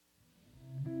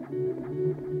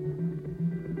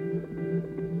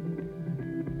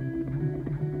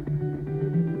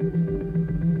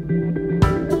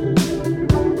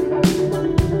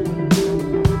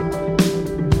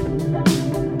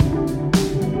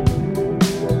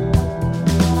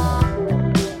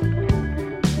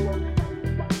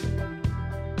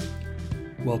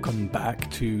Welcome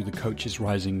back to the Coaches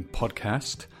Rising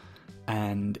podcast.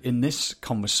 And in this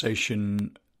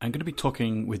conversation, I'm going to be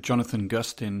talking with Jonathan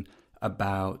Gustin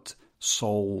about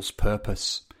soul's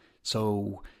purpose.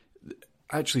 So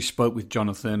I actually spoke with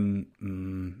Jonathan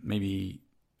maybe,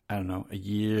 a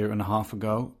year and a half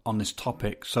ago on this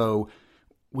topic. So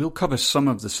we'll cover some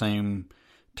of the same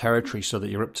territory so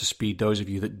that you're up to speed, those of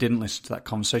you that didn't listen to that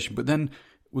conversation. But then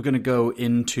we're going to go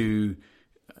into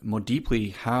more deeply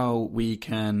how we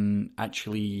can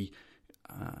actually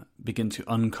begin to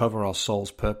uncover our soul's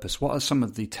purpose. What are some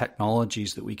of the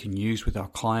technologies that we can use with our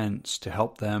clients to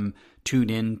help them tune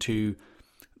into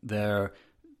their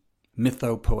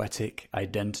mythopoetic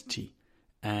identity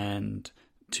and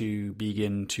to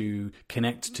begin to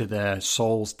connect to their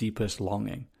soul's deepest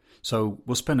longing? So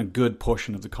we'll spend a good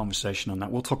portion of the conversation on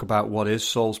that. We'll talk about what is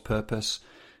soul's purpose,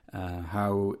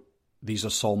 how these are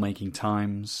soul-making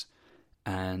times,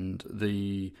 and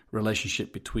the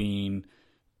relationship between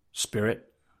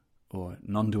spirit or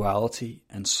non-duality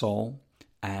and soul,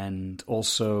 and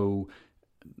also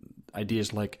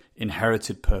ideas like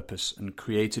inherited purpose and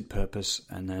created purpose,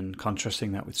 and then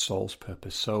contrasting that with soul's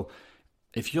purpose. So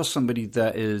if you're somebody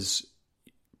that is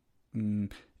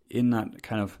in that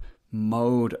kind of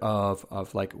mode of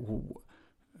like,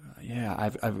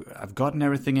 I've gotten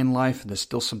everything in life and there's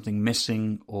still something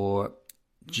missing, or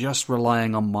just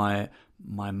relying on my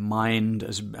mind,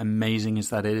 as amazing as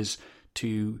that is,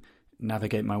 to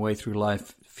navigate my way through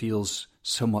life feels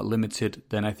somewhat limited,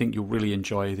 then I think you'll really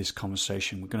enjoy this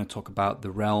conversation. We're going to talk about the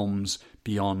realms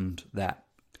beyond that.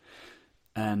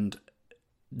 And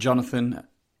Jonathan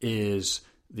is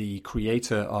the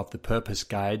creator of the Purpose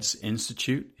Guides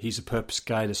Institute. He's a purpose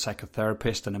guide, a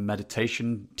psychotherapist, and a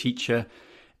meditation teacher.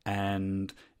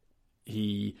 And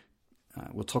he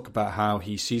will talk about how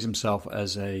he sees himself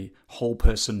as a whole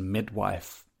person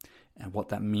midwife and what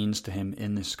that means to him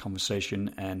in this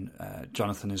conversation. And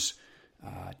Jonathan is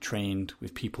trained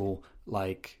with people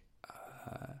like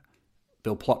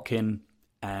Bill Plotkin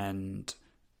and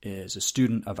is a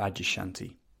student of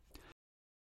Adyashanti.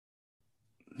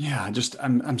 Yeah,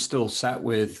 I'm still sat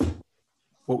with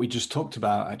what we just talked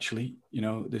about, actually.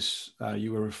 This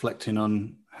you were reflecting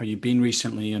on how you've been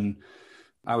recently, and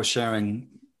I was sharing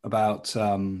about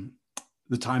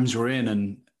the times we're in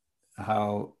and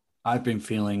how I've been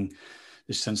feeling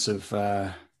this sense of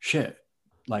shit.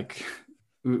 Like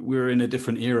we're in a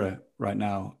different era right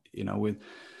now, with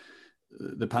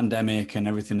the pandemic and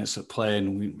everything that's at play,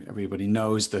 and everybody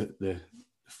knows the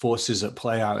forces at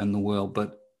play out in the world,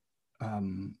 but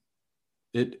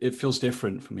it feels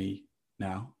different for me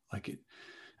now.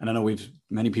 And I know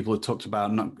many people have talked about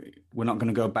we're not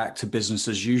going to go back to business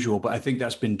as usual, but I think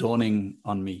that's been dawning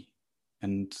on me,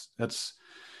 and that's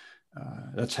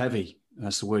heavy.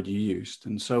 That's the word you used,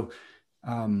 and so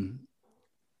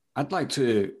I'd like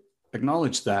to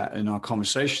acknowledge that in our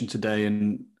conversation today.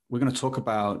 And we're going to talk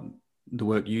about the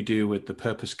work you do with the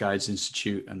Purpose Guides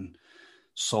Institute and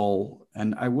soul.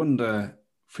 And I wonder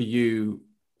for you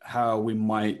how we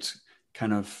might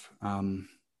kind of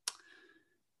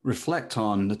reflect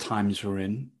on the times we're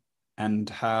in, and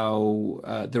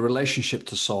how the relationship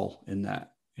to soul in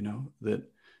that, that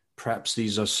perhaps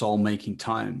these are soul-making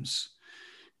times.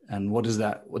 And what does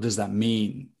that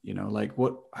mean?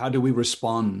 How do we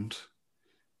respond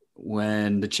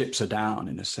when the chips are down,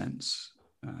 in a sense?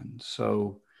 And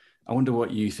so I wonder what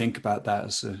you think about that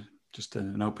as just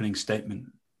an opening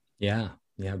statement. Yeah,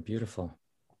 beautiful.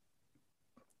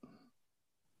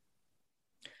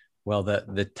 Well,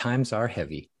 the times are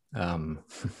heavy.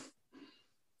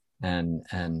 And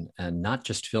not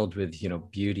just filled with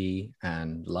beauty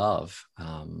and love,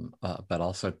 but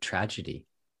also tragedy.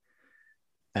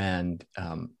 And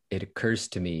it occurs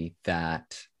to me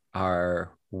that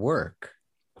our work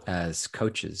as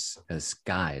coaches, as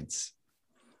guides,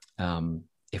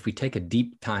 if we take a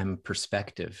deep time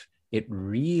perspective, it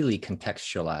really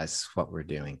contextualizes what we're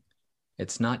doing.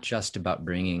 It's not just about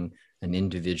bringing an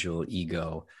individual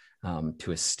ego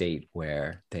to a state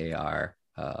where they are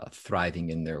thriving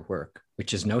in their work,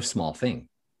 which is no small thing,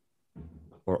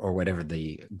 or whatever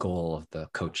the goal of the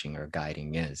coaching or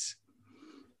guiding is.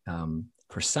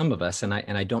 For some of us, and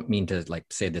I don't mean to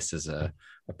say this is a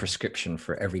prescription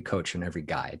for every coach and every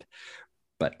guide,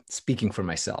 but speaking for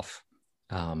myself,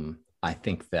 I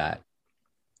think that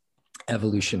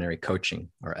evolutionary coaching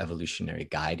or evolutionary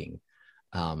guiding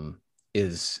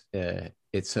it's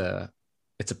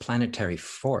a planetary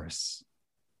force.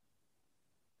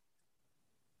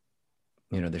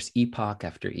 There's epoch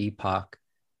after epoch.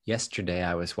 Yesterday,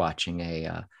 I was watching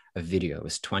a video. It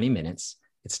was 20 minutes.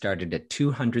 It started at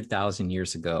 200,000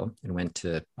 years ago and went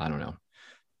to,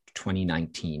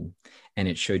 2019. and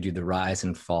it showed you the rise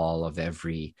and fall of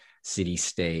every city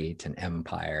state and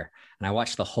empire. And I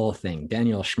watched the whole thing.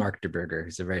 Daniel Schmarkterberger,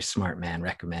 who's a very smart man,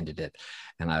 recommended it,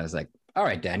 and I was like, all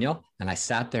right, Daniel. And I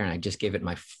sat there and I just gave it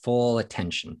my full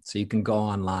attention. So you can go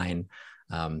online.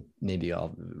 Maybe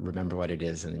I'll remember what it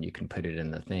is and then you can put it in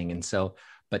the thing. And so,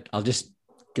 but I'll just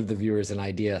give the viewers an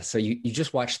idea. So you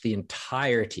just watch the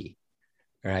entirety,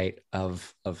 right,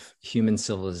 of human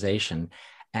civilization.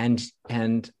 And,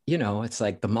 you know, it's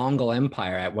like the Mongol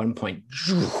Empire at one point,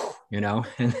 you know,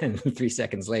 and then 3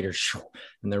 seconds later,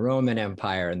 and the Roman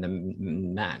Empire and the,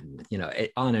 you know,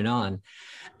 on and on.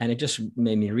 And it just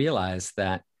made me realize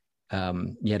that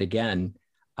yet again,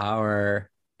 our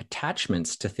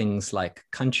attachments to things like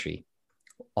country,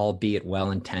 albeit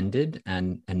well-intended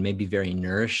and maybe very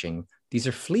nourishing, these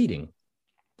are fleeting.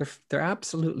 They're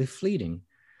absolutely fleeting.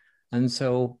 And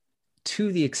so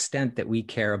to the extent that we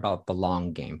care about the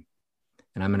long game,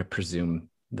 and I'm going to presume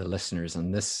the listeners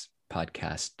on this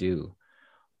podcast do,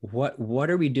 what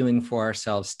are we doing for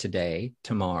ourselves today,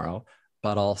 tomorrow,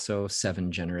 but also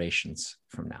 7 generations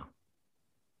from now?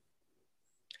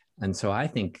 And so I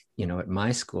think, you know, at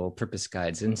my school, Purpose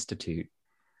Guides Institute,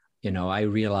 you know, I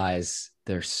realize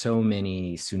there's so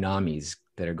many tsunamis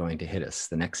that are going to hit us.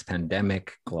 The next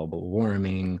pandemic, global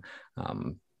warming,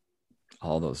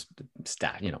 all those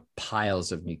you know,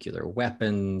 piles of nuclear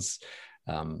weapons,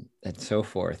 and so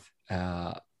forth.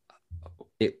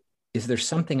 Is there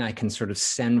something I can sort of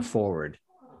send forward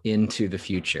into the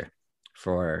future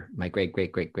for my great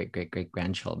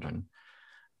grandchildren?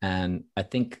 And I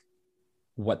think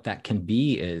what that can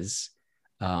be is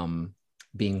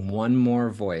being one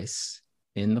more voice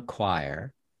in the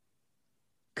choir,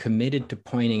 committed to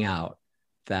pointing out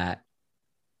that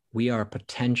we are a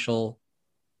potential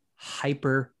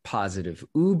hyper positive,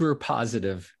 uber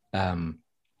positive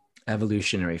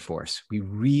evolutionary force. We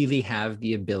really have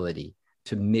the ability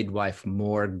to midwife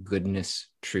more goodness,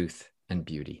 truth, and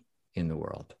beauty in the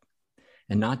world.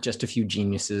 And not just a few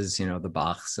geniuses, you know, the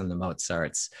Bachs and the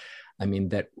Mozarts. I mean,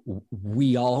 that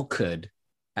we all could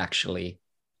actually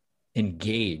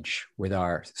engage with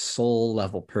our soul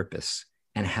level purpose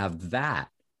and have that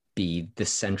be the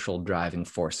central driving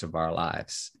force of our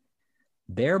lives,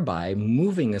 thereby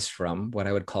moving us from what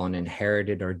I would call an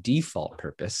inherited or default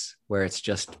purpose, where it's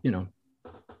just, you know,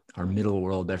 our middle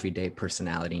world, everyday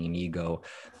personality and ego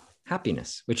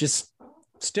happiness, which is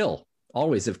still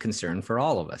always of concern for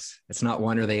all of us. It's not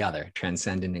one or the other,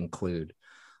 transcend and include.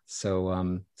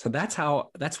 So that's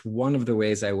one of the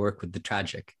ways I work with the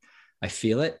tragic. I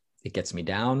feel it. It gets me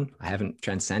down. I haven't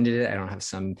transcended it. I don't have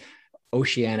some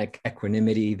oceanic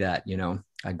equanimity that, you know,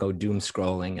 I go doom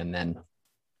scrolling and then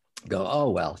go, oh,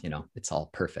 well, you know, it's all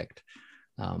perfect.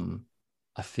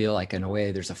 I feel like in a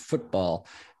way there's a football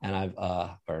and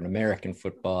or an American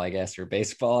football, I guess, or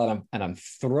baseball, and I'm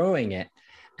throwing it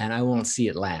and I won't see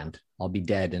it land. I'll be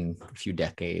dead in a few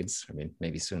decades. I mean,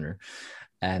 maybe sooner.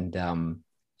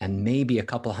 And maybe a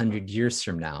couple 100 years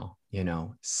from now, you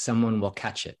know, someone will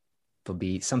catch it. There'll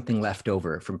be something left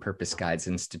over from Purpose Guides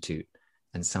Institute,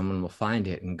 and someone will find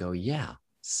it and go, yeah,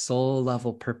 soul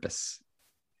level purpose.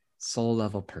 Soul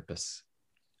level purpose.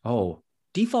 Oh,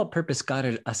 default purpose got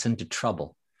us into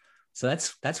trouble. So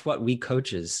that's what we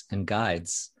coaches and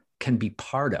guides can be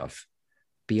part of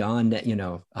beyond, you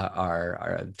know,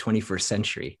 our 21st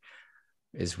century.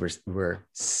 Is we're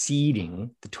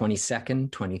seeding the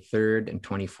 22nd, 23rd, and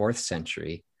 24th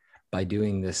century by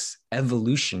doing this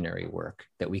evolutionary work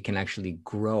that we can actually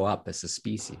grow up as a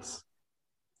species.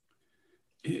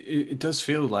 It does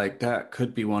feel like that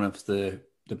could be one of the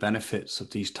benefits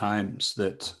of these times,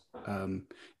 that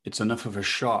it's enough of a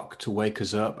shock to wake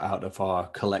us up out of our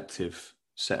collective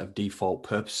set of default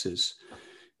purposes,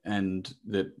 and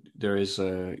that there is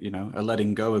a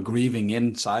letting go, a grieving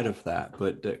inside of that,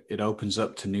 but that it opens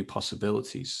up to new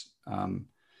possibilities.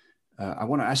 I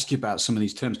want to ask you about some of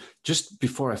these terms just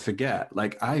before I forget.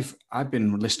 Like I've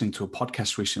been listening to a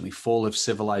podcast recently, Fall of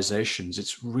Civilizations.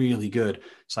 It's really good.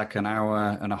 It's like an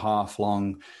hour and a half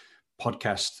long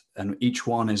podcast, and each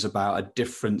one is about a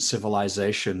different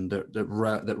civilization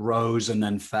that rose and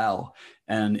then fell.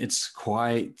 And it's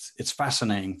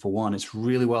fascinating. For one, it's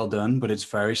really well done, but it's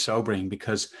very sobering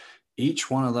because each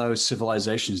one of those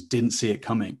civilizations didn't see it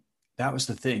coming. That was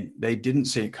the thing. They didn't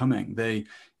see it coming.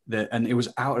 And it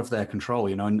was out of their control,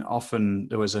 you know, and often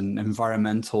there was an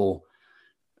environmental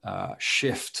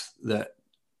shift that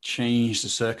changed the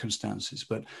circumstances.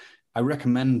 But I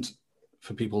recommend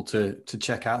for people to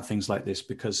check out things like this,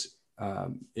 because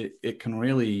it can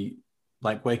really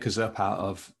like wake us up out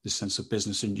of this sense of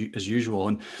business as usual.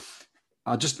 And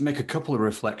I'll just make a couple of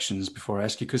reflections before I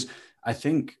ask you, because I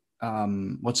think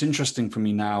what's interesting for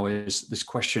me now is this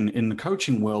question in the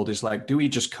coaching world is like, do we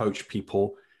just coach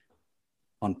people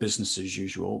on business as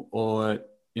usual? Or,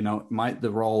 might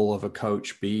the role of a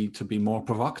coach be to be more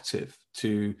provocative,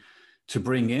 to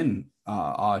bring in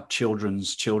our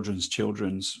children's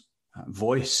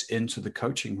voice into the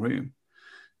coaching room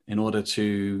in order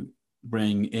to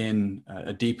bring in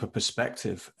a deeper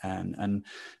perspective. And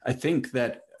I think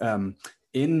that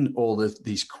in all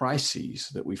these crises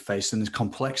that we face and this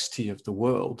complexity of the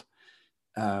world,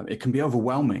 it can be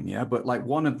overwhelming. Yeah. But like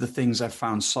one of the things I've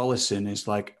found solace in is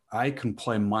like, I can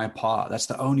play my part. That's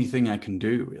the only thing I can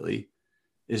do really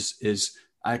is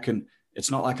I can,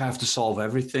 it's not like I have to solve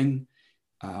everything,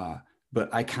 but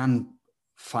I can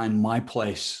find my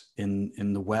place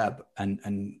in the web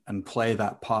and play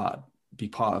that part, be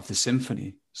part of the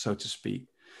symphony, so to speak.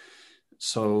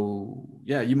 So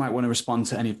yeah, you might want to respond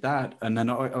to any of that. And then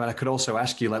I could also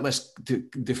ask you, like, let's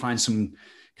define some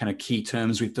kind of key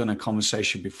terms. We've done a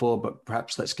conversation before, but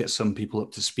perhaps let's get some people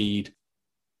up to speed.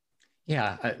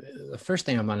 Yeah, the first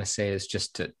thing I'm going to say is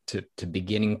just to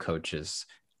beginning coaches,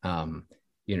 don't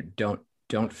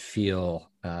feel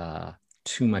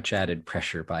too much added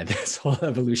pressure by this whole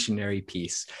evolutionary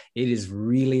piece. It is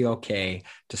really okay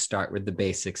to start with the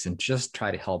basics and just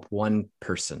try to help one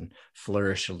person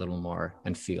flourish a little more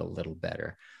and feel a little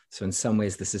better. So in some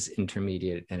ways, this is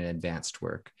intermediate and advanced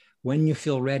work when you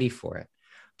feel ready for it.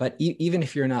 But even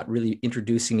if you're not really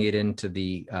introducing it into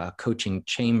the coaching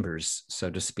chambers,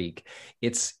 so to speak,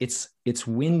 it's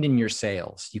wind in your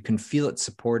sails. You can feel it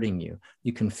supporting you.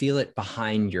 You can feel it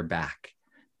behind your back,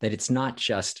 that it's not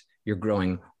just you're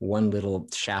growing one little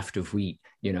shaft of wheat,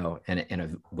 in a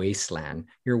wasteland.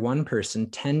 You're one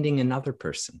person tending another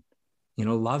person,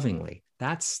 lovingly.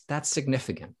 That's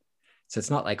significant. So it's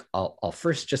not like I'll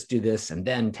first just do this, and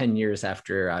then 10 years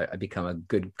after I become a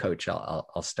good coach,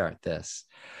 I'll start this.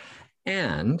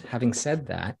 And having said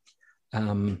that,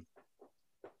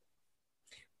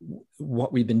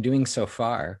 what we've been doing so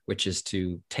far, which is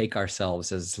to take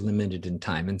ourselves as limited in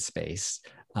time and space,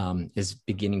 is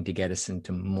beginning to get us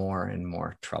into more and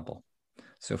more trouble.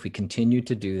 So if we continue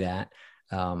to do that,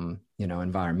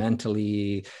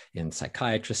 environmentally, in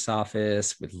psychiatrist's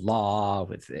office, with law,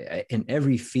 in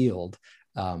every field,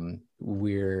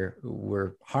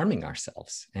 we're harming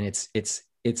ourselves, and it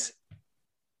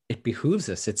behooves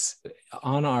us. It's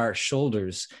on our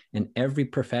shoulders in every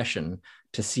profession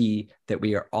to see that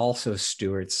we are also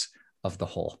stewards of the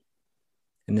whole.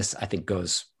 And this, I think,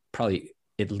 goes probably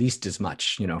at least as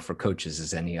much, for coaches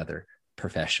as any other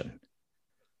profession.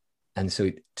 And so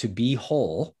to be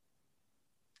whole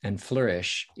and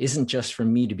flourish isn't just for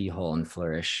me to be whole and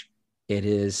flourish. It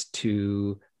is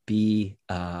to be,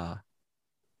 to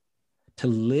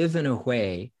live in a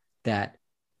way that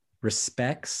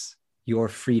respects your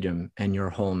freedom and your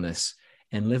wholeness,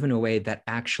 and live in a way that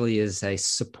actually is a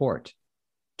support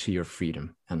to your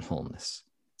freedom and wholeness.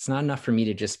 It's not enough for me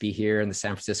to just be here in the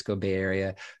San Francisco Bay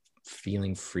Area,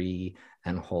 feeling free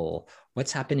and whole.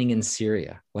 What's happening in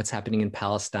Syria? What's happening in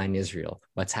Palestine, Israel?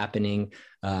 What's happening,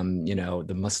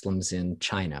 the Muslims in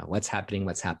China? What's happening?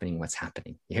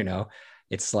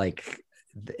 It's like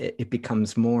it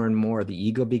becomes more and more, the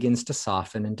ego begins to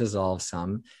soften and dissolve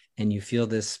some, and you feel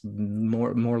this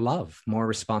more love, more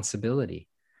responsibility.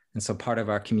 And so part of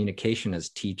our communication as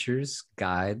teachers,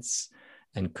 guides,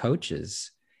 and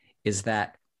coaches is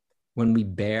that when we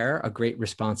bear a great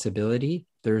responsibility,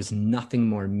 there is nothing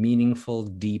more meaningful,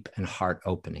 deep, and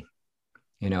heart-opening.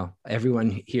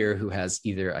 Everyone here who has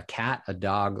either a cat, a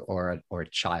dog, or a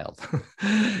child,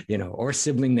 or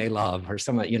sibling they love, or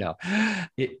someone,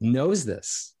 it knows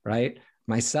this, right?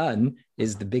 My son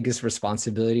is the biggest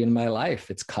responsibility in my life.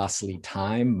 It's costly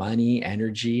time, money,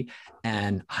 energy,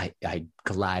 and I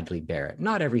gladly bear it.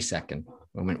 Not every second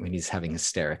when he's having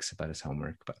hysterics about his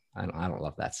homework, but I don't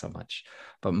love that so much,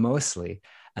 but mostly.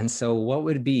 And so what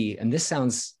would it be, and this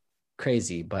sounds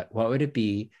crazy, but what would it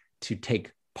be to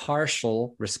take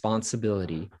partial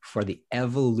responsibility for the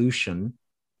evolution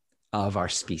of our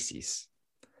species?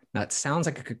 Now, it sounds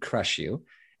like it could crush you.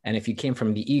 And if you came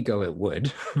from the ego, it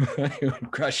would. It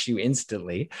would crush you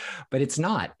instantly. But it's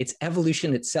not. It's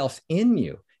evolution itself in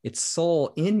you. It's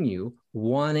soul in you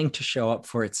wanting to show up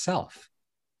for itself.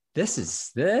 This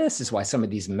is why some of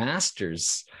these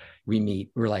masters we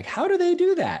meet, we're like, how do they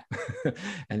do that?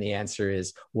 And the answer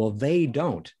is, well, they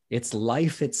don't. It's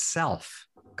life itself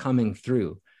coming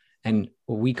through. And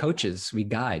we coaches, we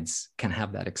guides can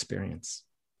have that experience.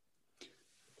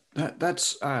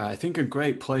 That's, I think, a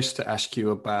great place to ask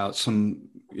you about some,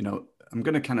 I'm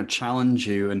going to kind of challenge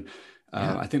you. And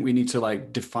I think we need to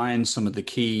define some of the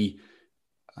key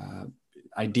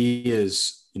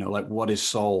ideas like what is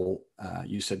soul?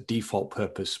 You said default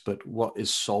purpose, but what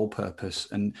is soul purpose?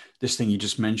 And this thing you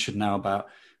just mentioned now about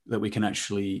that we can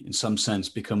actually, in some sense,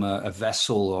 become a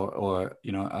vessel or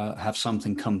have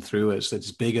something come through us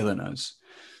that's bigger than us.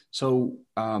 So,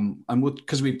 and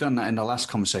because we've done that in the last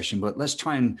conversation, but let's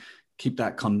try and keep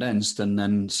that condensed and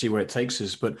then see where it takes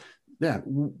us. But yeah,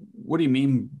 what do you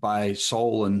mean by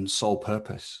soul and soul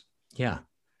purpose? Yeah.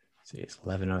 See, it's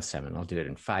 11:07. I'll do it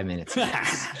in 5 minutes.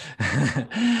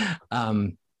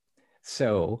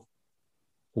 So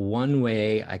one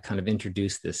way I kind of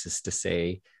introduce this is to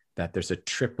say that there's a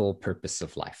triple purpose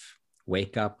of life: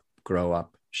 wake up, grow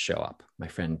up, show up. My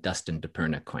friend Dustin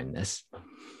DePerna coined this.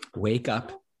 Wake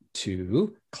up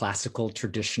to classical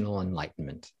traditional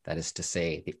enlightenment. That is to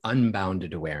say, the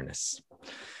unbounded awareness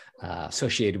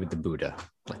associated with the Buddha,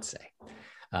 let's say.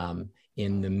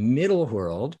 In the middle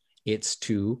world, it's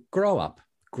to grow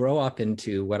up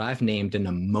into what I've named an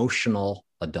emotional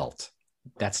adult.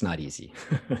 That's not easy,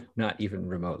 not even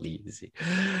remotely easy.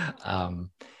 And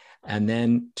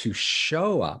then to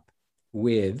show up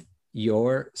with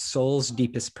your soul's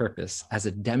deepest purpose as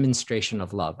a demonstration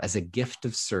of love, as a gift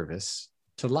of service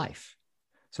to life.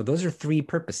 So those are three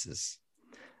purposes.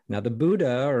 Now, the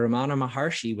Buddha or Ramana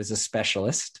Maharshi was a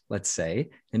specialist, let's say,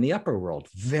 in the upper world,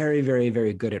 very, very,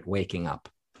 very good at waking up.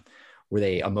 Were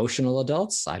they emotional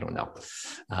adults? I don't know.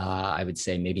 I would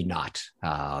say maybe not.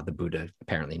 The Buddha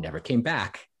apparently never came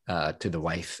back to the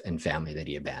wife and family that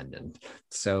he abandoned.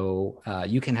 So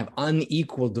you can have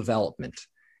unequal development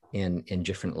in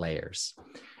different layers.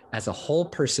 As a whole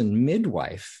person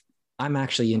midwife, I'm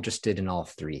actually interested in all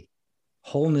three.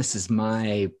 Wholeness is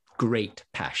my great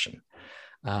passion.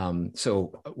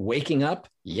 So waking up,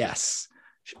 yes.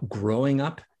 Growing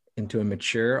up into a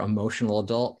mature emotional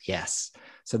adult, yes.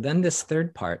 So then this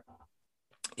third part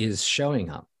is showing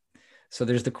up. So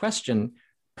there's the question,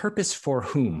 purpose for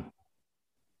whom?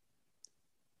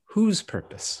 Whose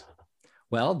purpose?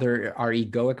 Well, there are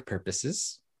egoic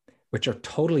purposes, which are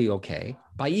totally okay.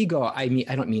 By ego, I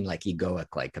don't mean like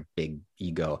egoic, like a big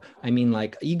ego. I mean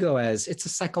like ego as it's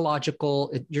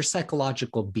your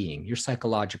psychological being, your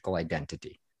psychological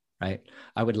identity, right?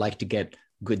 I would like to get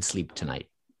good sleep tonight.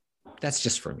 That's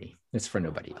just for me. It's for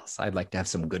nobody else. I'd like to have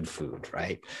some good food,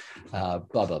 right? Blah,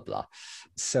 blah, blah.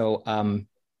 So,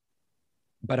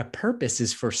 but a purpose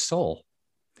is for soul.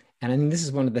 And I think this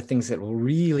is one of the things that will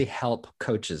really help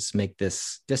coaches make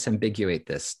disambiguate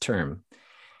this term.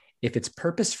 If it's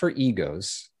purpose for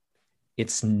egos,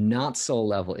 it's not soul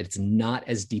level. It's not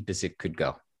as deep as it could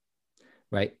go,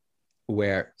 right?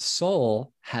 Where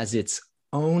soul has its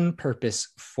own purpose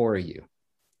for you.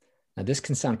 Now, this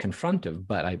can sound confrontive,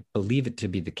 but I believe it to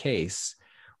be the case.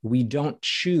 We don't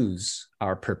choose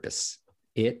our purpose.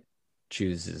 It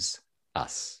chooses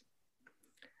us.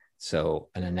 So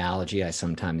an analogy I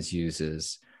sometimes use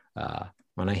is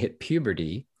when I hit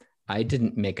puberty, I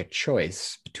didn't make a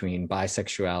choice between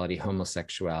bisexuality,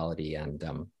 homosexuality,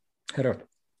 and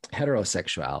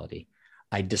heterosexuality.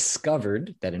 I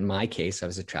discovered that in my case, I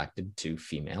was attracted to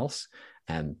females,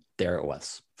 and there it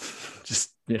was.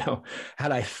 Just,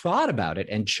 had I thought about it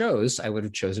and chose, I would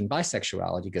have chosen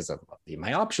bisexuality because of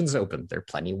my options open. There are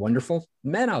plenty of wonderful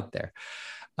men out there.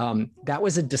 That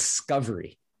was a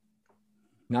discovery,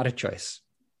 not a choice.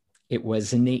 It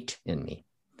was innate in me.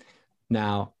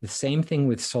 Now, the same thing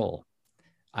with soul.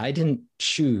 I didn't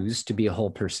choose to be a whole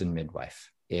person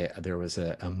midwife. There was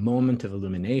a moment of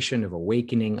illumination, of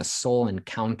awakening, a soul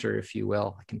encounter, if you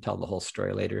will. I can tell the whole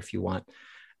story later if you want,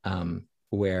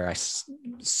 where I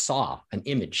saw an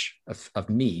image of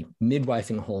me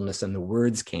midwifing wholeness, and the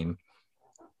words came.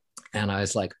 And I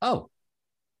was like, oh,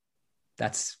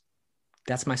 that's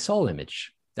my soul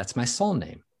image. That's my soul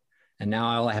name. And now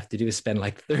all I have to do is spend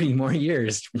like 30 more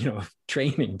years,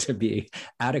 training to be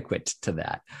adequate to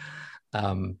that.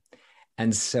 And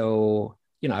so,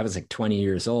 I was like 20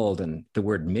 years old, and the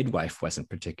word midwife wasn't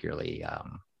particularly,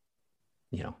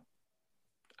 it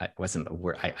wasn't a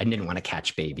word. I didn't want to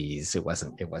catch babies. It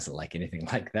wasn't like anything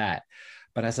like that.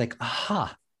 But I was like,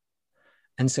 aha.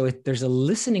 And so there's a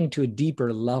listening to a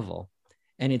deeper level,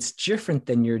 and it's different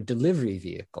than your delivery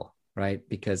vehicle. Right?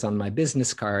 Because on my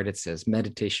business card, it says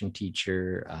meditation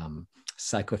teacher,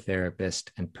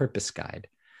 psychotherapist, and purpose guide.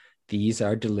 These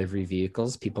are delivery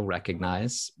vehicles people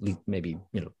recognize, maybe,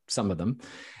 some of them.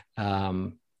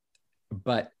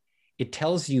 But it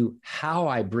tells you how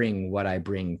I bring what I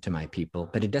bring to my people,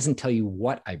 but it doesn't tell you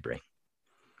what I bring.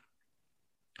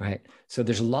 right? So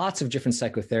there's lots of different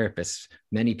psychotherapists.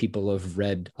 Many people have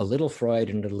read a little Freud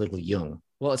and a little Jung.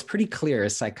 Well, it's pretty clear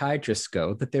as psychiatrists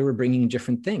go that they were bringing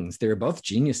different things. They were both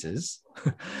geniuses.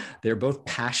 They're both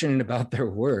passionate about their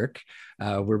work.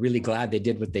 We're really glad they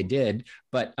did what they did.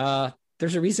 But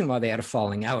there's a reason why they had a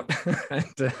falling out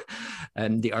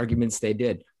and the arguments they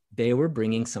did. They were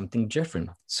bringing something different.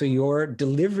 So your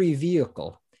delivery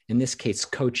vehicle, in this case,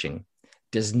 coaching,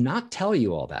 does not tell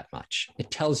you all that much.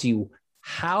 It tells you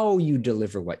how you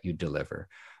deliver what you deliver.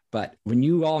 But when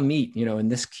you all meet, in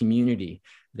this community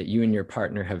that you and your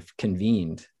partner have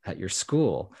convened at your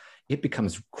school, it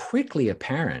becomes quickly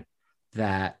apparent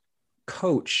that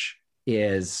coach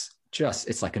is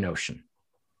it's like an ocean,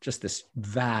 just this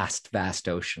vast, vast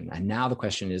ocean. And now the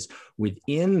question is,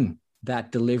 within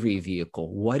that delivery vehicle,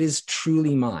 what is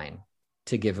truly mine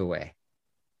to give away,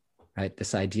 right?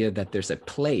 This idea that there's a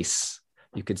place,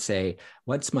 you could say,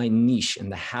 what's my niche in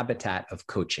the habitat of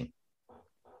coaching?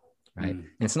 Right. And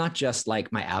it's not just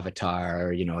like my avatar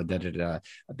or,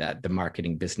 the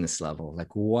marketing business level,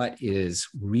 like what is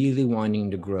really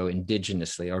wanting to grow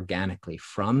indigenously, organically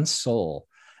from soul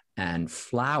and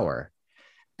flower.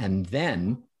 And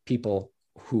then people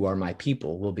who are my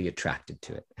people will be attracted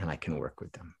to it and I can work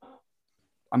with them.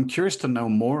 I'm curious to know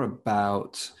more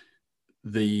about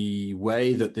the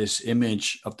way that this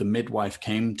image of the midwife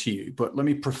came to you. But let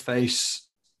me preface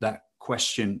that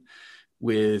question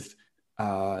with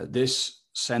this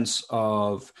sense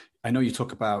of, I know you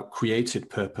talk about created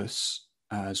purpose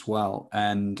as well.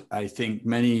 And I think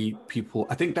many people,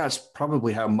 I think that's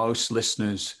probably how most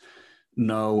listeners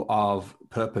know of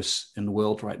purpose in the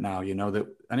world right now, that,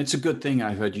 and it's a good thing.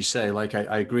 I heard you say, like,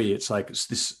 I agree. It's like it's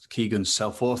this Keegan's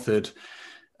self-authored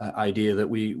idea that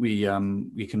we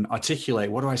can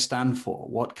articulate, what do I stand for?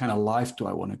 What kind of life do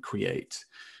I want to create?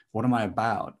 What am I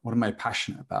about? What am I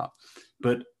passionate about?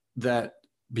 But that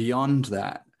beyond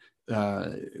that,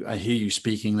 I hear you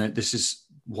speaking that this is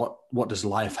what does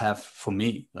life have for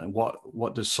me? Like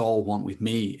what does soul want with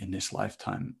me in this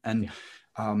lifetime? And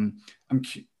I'm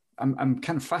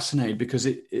kind of fascinated because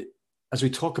it as we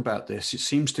talk about this, it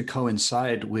seems to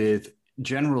coincide with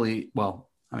generally, well,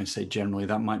 I would say generally,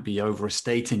 that might be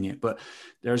overstating it, but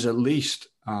there's at least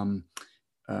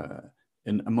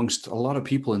amongst a lot of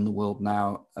people in the world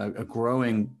now, a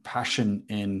growing passion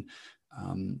in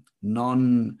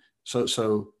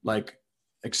like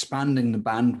expanding the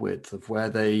bandwidth of where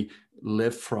they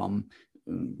live from,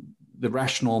 the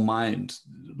rational mind,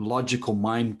 logical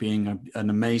mind being an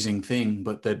amazing thing,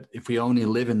 but that if we only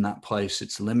live in that place,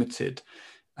 it's limited.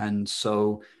 And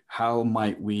so how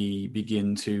might we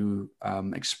begin to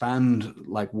expand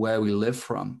like where we live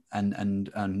from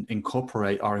and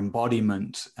incorporate our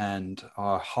embodiment and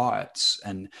our hearts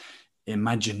and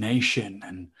imagination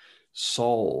and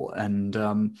soul?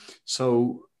 And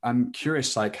so I'm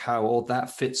curious, like how all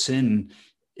that fits in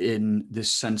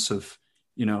this sense of,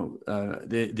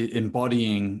 the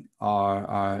embodying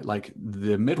our like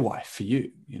the midwife for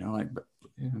you,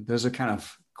 there's a kind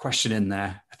of question in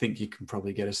there. I think you can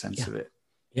probably get a sense of it.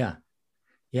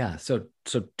 Yeah. So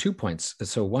 2 points.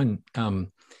 So one,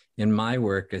 in my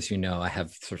work, as you know, I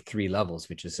have sort of 3 levels,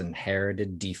 which is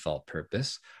inherited default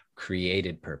purpose,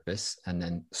 created purpose, and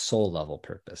then soul level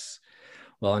purpose.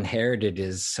 Well, inherited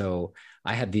is, so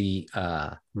I had the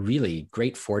really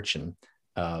great fortune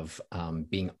of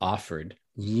being offered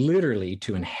literally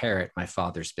to inherit my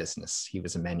father's business. He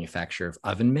was a manufacturer of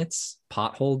oven mitts,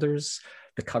 pot holders,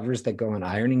 the covers that go on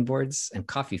ironing boards, and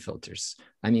coffee filters.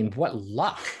 I mean, what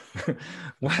luck!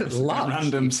 What luck! A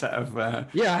random set of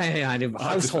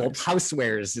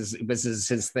housewares was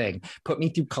his thing. Put me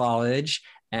through college,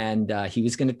 and he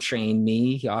was going to train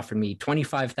me. He offered me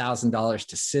 $25,000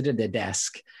 to sit at a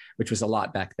desk, which was a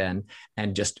lot back then,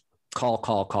 and just call.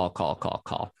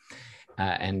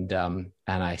 And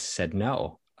I said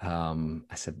no.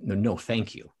 I said no,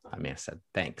 thank you. I mean, I said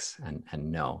thanks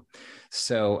and no.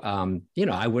 So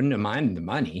I wouldn't have minded the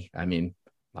money. I mean,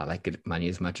 I like money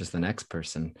as much as the next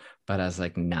person, but I was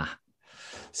like, nah.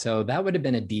 So that would have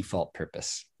been a default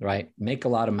purpose, right? Make a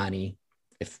lot of money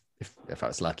if I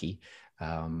was lucky,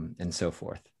 and so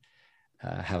forth.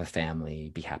 Have a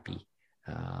family, be happy.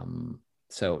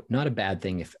 So not a bad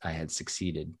thing if I had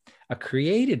succeeded. A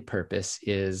created purpose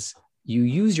is you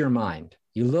use your mind.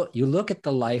 You look at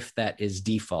the life that is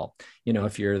default.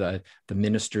 If you're the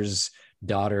minister's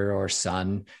daughter or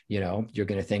son, you're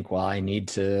going to think, well, I need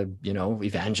to,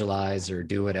 evangelize or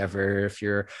do whatever. If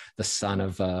you're the son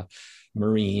of a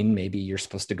Marine, maybe you're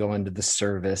supposed to go into the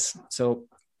service. So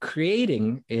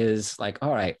creating is like,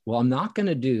 all right, well, I'm not going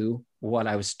to do what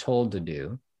I was told to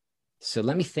do. So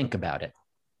let me think about it.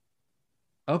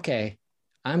 Okay,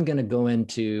 I'm going to go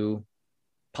into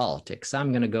politics.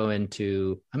 I'm going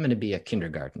to be a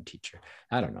kindergarten teacher.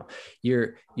 I don't know.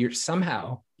 You're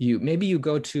somehow, maybe you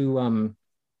go to,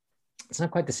 it's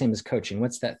not quite the same as coaching.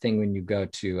 What's that thing when you go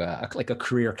to like a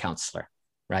career counselor,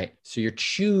 right? So you're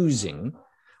choosing,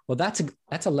 well, that's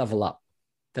a level up.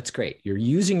 That's great. You're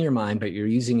using your mind, but you're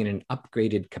using it in an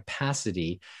upgraded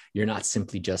capacity. You're not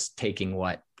simply just taking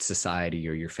what society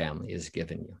or your family has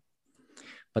given you.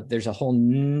 But there's a whole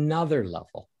nother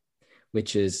level,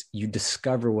 which is you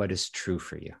discover what is true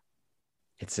for you.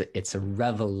 It's a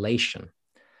revelation.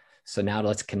 So now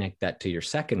let's connect that to your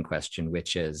second question,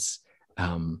 which is,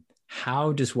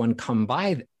 how does one come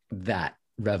by that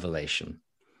revelation?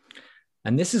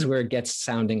 And this is where it gets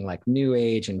sounding like New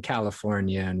Age and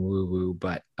California and woo-woo,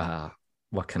 but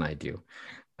what can I do?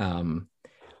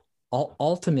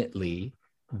 Ultimately,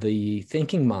 the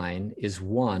thinking mind is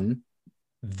one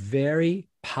very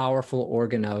powerful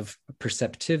organ of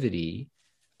perceptivity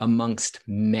amongst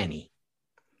many.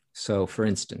 So for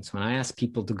instance, when I ask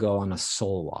people to go on a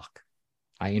soul walk,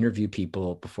 I interview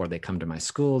people before they come to my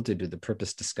school to do the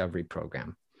purpose discovery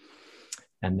program.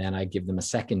 And then I give them a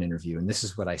second interview. And this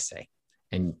is what I say.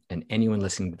 And anyone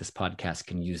listening to this podcast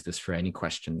can use this for any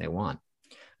question they want.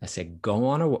 I say,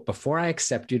 before I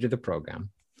accept you to the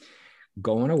program,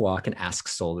 go on a walk and ask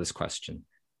soul this question.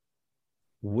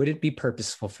 Would it be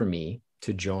purposeful for me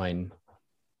to join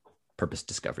purpose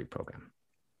discovery program?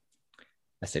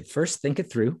 I said, first, think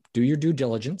it through, do your due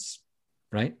diligence,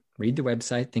 right? Read the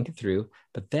website, think it through,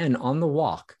 but then on the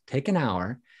walk, take an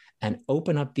hour and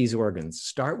open up these organs.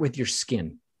 Start with your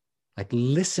skin, like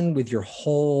listen with your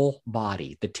whole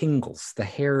body, the tingles, the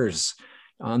hairs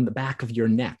on the back of your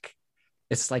neck.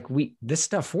 It's like this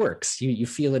stuff works. You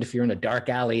feel it if you're in a dark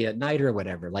alley at night or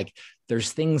whatever. Like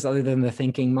there's things other than the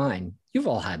thinking mind. You've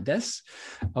all had this.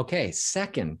 Okay,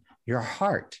 second, your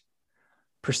heart.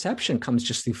 Perception comes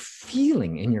just through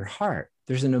feeling in your heart.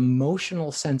 There's an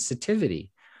emotional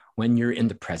sensitivity when you're in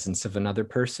the presence of another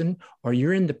person or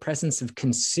you're in the presence of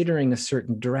considering a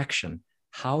certain direction.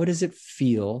 How does it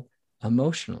feel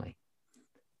emotionally?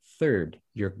 Third,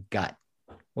 your gut.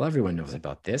 Well, everyone knows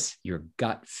about this, your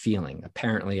gut feeling.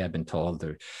 Apparently, I've been told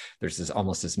there's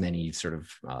almost as many sort of,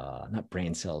 not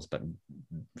brain cells, but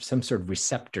some sort of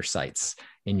receptor sites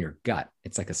in your gut.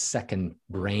 It's like a second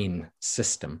brain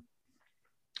system.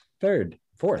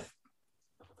 Fourth,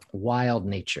 wild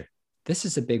nature. This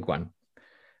is a big one,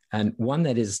 and one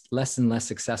that is less and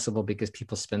less accessible because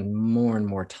people spend more and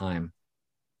more time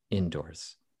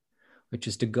indoors, which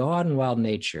is to go out in wild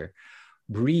nature,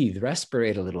 breathe,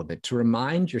 respirate a little bit, to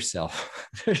remind yourself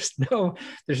there's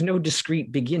no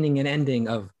discrete beginning and ending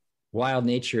of wild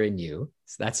nature in you.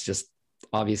 So that's just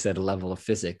obvious at a level of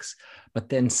physics, but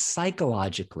then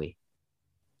psychologically,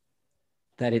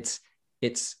 that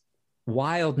it's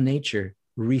wild nature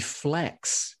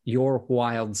reflects your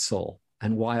wild soul,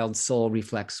 and wild soul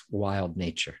reflects wild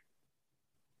nature.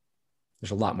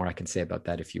 There's a lot more I can say about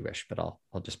that if you wish, but I'll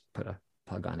just put a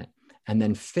plug on it. And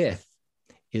then fifth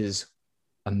is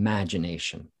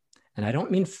imagination. And I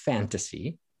don't mean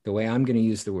fantasy, the way I'm going to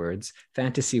use the words.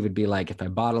 Fantasy would be like if I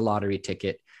bought a lottery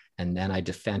ticket and then I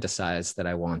just fantasized that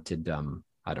I wanted,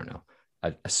 I don't know,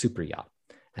 a super yacht.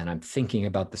 And I'm thinking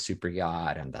about the super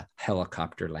yacht and the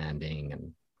helicopter landing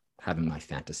and having my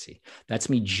fantasy. That's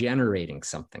me generating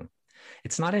something.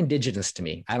 It's not indigenous to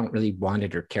me. I don't really want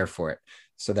it or care for it.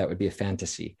 So that would be a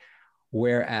fantasy.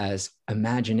 Whereas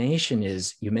imagination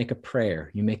is you make a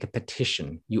prayer, you make a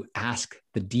petition, you ask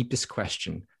the deepest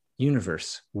question,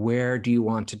 universe, where do you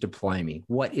want to deploy me?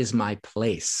 What is my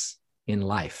place in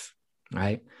life,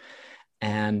 right?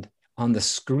 And on the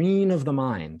screen of the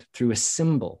mind, through a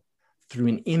symbol, through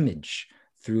an image,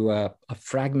 through a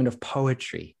fragment of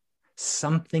poetry,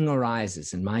 something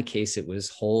arises. In my case, it was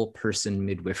whole person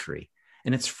midwifery,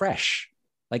 and it's fresh.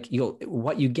 Like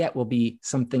what you get will be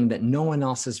something that no one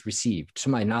else has received. To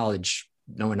my knowledge,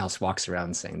 no one else walks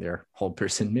around saying they're whole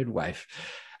person midwife.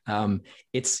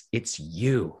 It's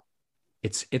you.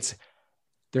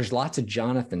 There's lots of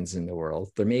Jonathans in the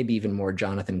world. There may be even more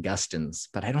Jonathan Gustins,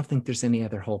 but I don't think there's any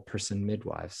other whole person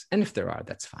midwives. And if there are,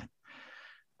 that's fine.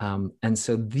 And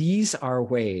so these are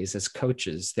ways as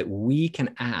coaches that we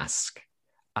can ask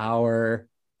the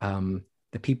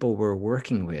people we're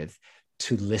working with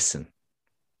to listen.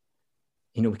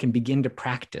 We can begin to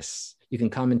practice. You can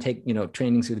come and take,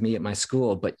 trainings with me at my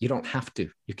school, but you don't have to.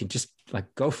 You can just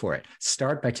go for it.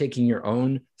 Start by taking your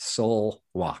own soul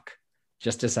walk,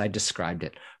 just as I described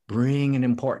it. Bring an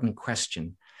important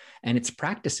question. And it's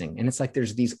practicing. And it's like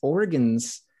there's these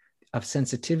organs of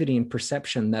sensitivity and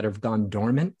perception that have gone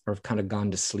dormant or have kind of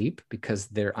gone to sleep because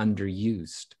they're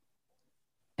underused.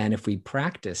 And if we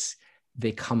practice,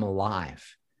 they come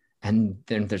alive. And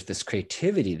then there's this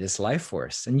creativity, this life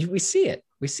force. And we see it.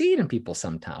 We see it in people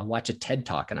sometimes. I watch a TED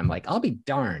Talk and I'm like, I'll be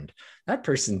darned. That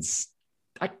person's,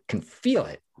 I can feel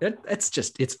it.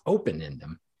 It's open in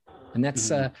them. And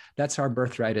that's our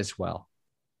birthright as well.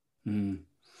 Mm.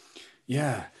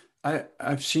 Yeah.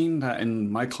 I've seen that in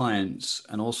my clients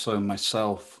and also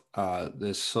myself.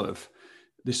 There's sort of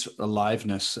this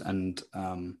aliveness and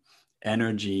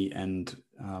energy and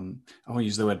I won't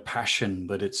use the word passion,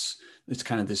 but it's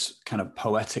kind of this kind of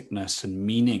poeticness and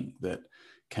meaning that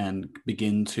can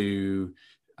begin to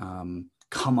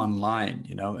come online.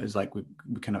 It's like we're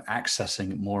kind of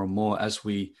accessing it more and more as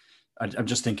I'm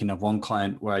just thinking of one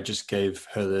client where I just gave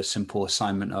her the simple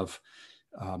assignment of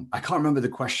I can't remember the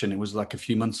question. It was like a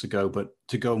few months ago, but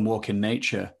to go and walk in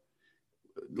nature,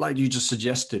 like you just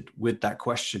suggested with that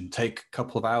question, take a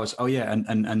couple of hours. Oh yeah.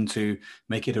 And to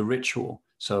make it a ritual.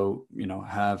 So,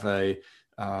 have a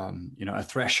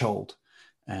threshold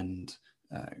and,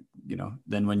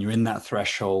 then when you're in that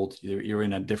threshold, you're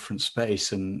in a different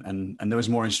space and there was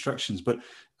more instructions, but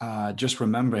just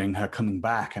remembering her coming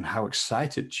back and how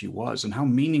excited she was and how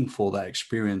meaningful that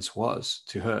experience was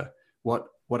to her, what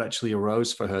actually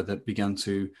arose for her that began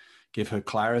to give her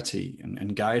clarity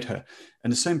and guide her.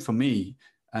 And the same for me.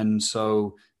 And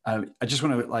so I just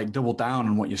want to double down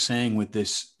on what you're saying with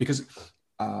this, because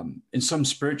in some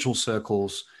spiritual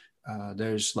circles,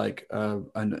 there's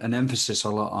an emphasis a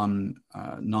lot on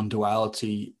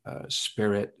non-duality,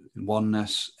 spirit,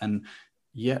 oneness, and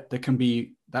yet there can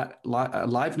be that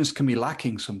aliveness can be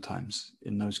lacking sometimes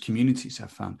in those communities.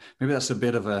 I've found maybe that's a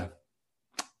bit of a,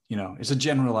 it's a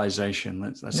generalization.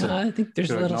 I think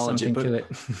there's a little something to it.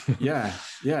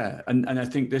 yeah, and I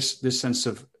think this sense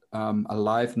of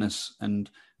aliveness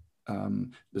and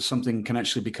there's something can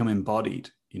actually become embodied.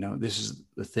 This is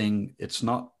the thing. It's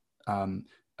not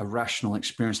a rational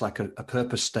experience like a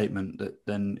purpose statement that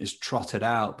then is trotted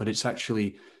out, but it's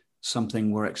actually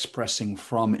something we're expressing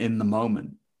from in the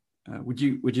moment. Would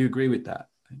you agree with that?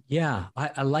 Yeah,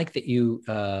 I like that you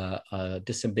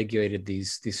disambiguated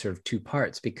these sort of two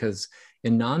parts, because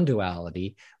in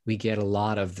non-duality, we get a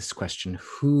lot of this question,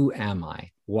 who am I?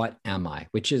 What am I?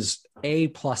 Which is A++.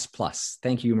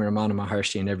 Thank you, Ramana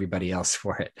Maharshi and everybody else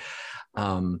for it.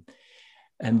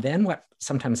 And then what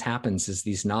sometimes happens is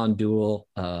these non-dual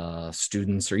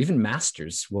students or even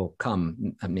masters will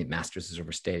come. I mean, masters is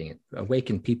overstating it,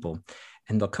 awakened people.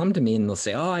 And they'll come to me and they'll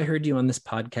say, oh, I heard you on this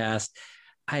podcast.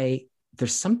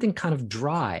 There's something kind of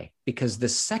dry because the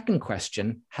second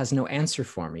question has no answer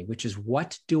for me, which is,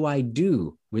 what do I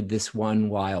do with this one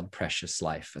wild, precious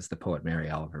life, as the poet Mary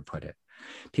Oliver put it?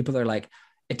 People are like,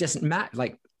 it doesn't matter.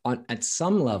 Like at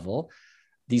some level,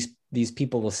 these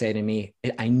people will say to me,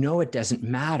 I know it doesn't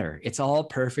matter. It's all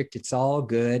perfect. It's all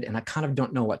good. And I kind of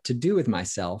don't know what to do with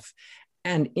myself.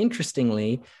 And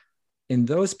interestingly, in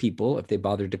those people, if they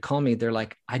bothered to call me, they're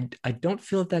like, I don't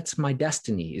feel that's my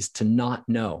destiny, is to not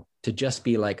know, to just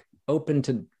be like open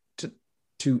to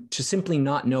simply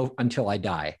not know until I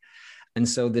die. And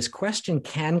so this question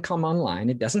can come online.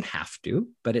 It doesn't have to,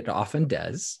 but it often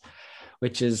does,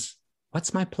 which is,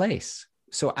 what's my place?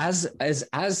 So as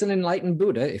an enlightened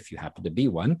Buddha, if you happen to be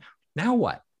one, now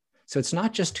what? So it's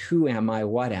not just who am I,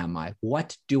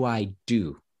 what do I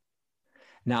do?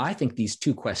 Now, I think these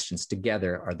two questions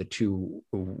together are the two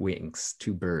wings,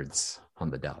 two birds on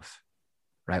the dove,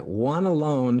 right? One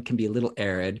alone can be a little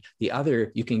arid. The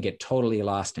other, you can get totally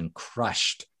lost and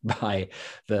crushed by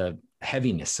the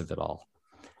heaviness of it all.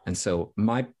 And so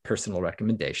my personal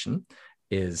recommendation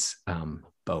is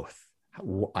both,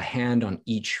 a hand on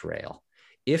each rail.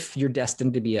 If you're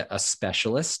destined to be a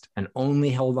specialist and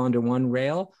only hold on to one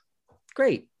rail,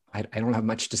 great. I don't have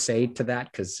much to say to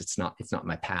that because it's not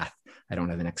my path. I don't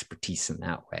have an expertise in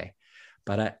that way.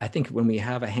 But I think when we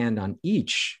have a hand on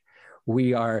each,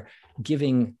 we are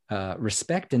giving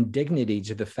respect and dignity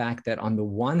to the fact that on the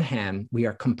one hand, we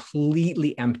are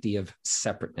completely empty of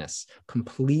separateness,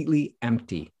 completely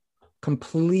empty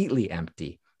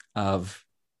of,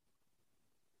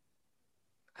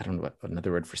 I don't know what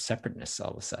another word for separateness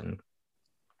all of a sudden.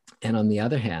 And on the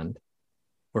other hand,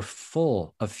 we're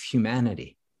full of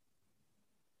humanity.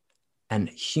 And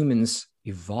humans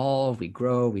evolve, we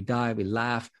grow, we die, we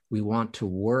laugh, we want to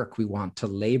work, we want to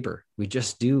labor. We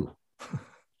just do.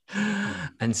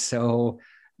 And so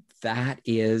that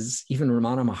is, even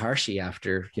Ramana Maharshi,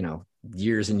 after,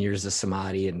 years and years of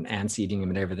samadhi and ants eating him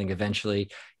and everything, eventually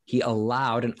he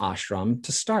allowed an ashram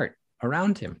to start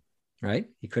around him, right?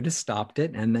 He could have stopped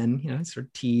it and then, sort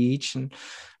of teach and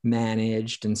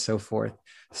managed and so forth.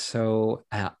 So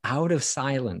out of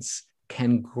silence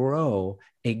can grow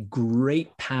a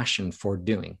great passion for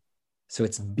doing. So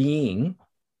it's being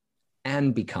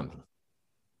and becoming,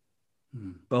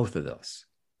 both of those.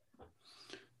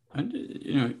 And,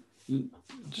 it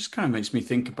just kind of makes me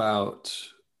think about,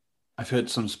 I've heard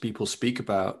some people speak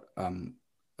about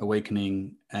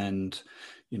awakening and,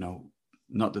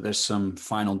 not that there's some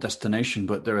final destination,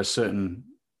 but there are certain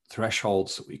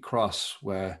thresholds that we cross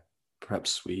where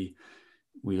perhaps we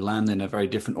land in a very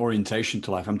different orientation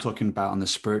to life. I'm talking about on the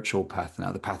spiritual path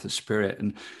now, the path of spirit,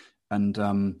 and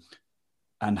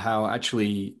how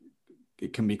actually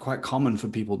it can be quite common for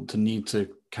people to need to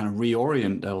kind of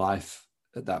reorient their life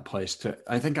at that place.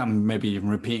 I think I'm maybe even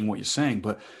repeating what you're saying,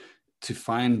 but to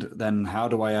find then, how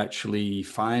do I actually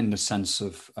find a sense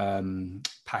of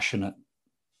passionate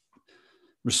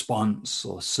response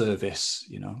or service,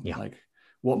 like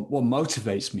what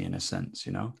motivates me in a sense,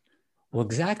 Well,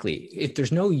 exactly. If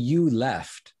there's no you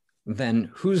left,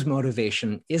 then whose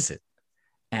motivation is it?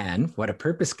 And what a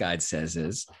purpose guide says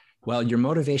is, well, your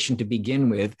motivation to begin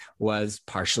with was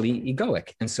partially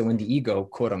egoic. And so when the ego,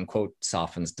 quote unquote,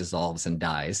 softens, dissolves, and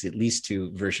dies, at least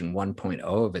to version 1.0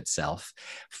 of itself,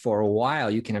 for a while,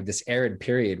 you can have this arid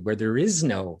period where there is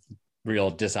no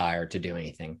real desire to do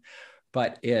anything.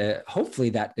 But hopefully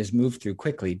that is moved through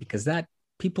quickly, because that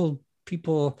people,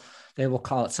 they will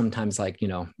call it sometimes like,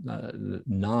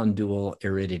 non-dual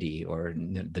aridity, or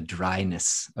the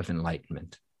dryness of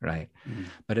enlightenment. Right.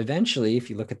 But eventually, if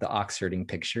you look at the ox herding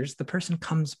pictures, the person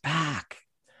comes back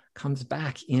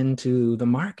into the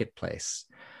marketplace,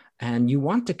 and you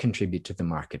want to contribute to the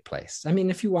marketplace. I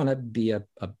mean, if you want to be a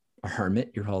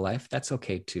hermit your whole life, that's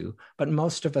okay too. But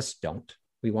most of us don't.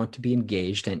 We want to be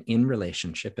engaged and in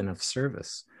relationship and of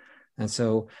service. And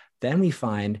so then we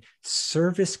find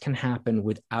service can happen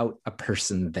without a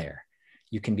person there.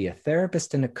 You can be a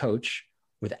therapist and a coach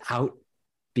without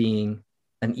being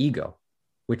an ego,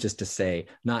 which is to say,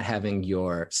 not having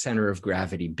your center of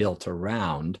gravity built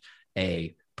around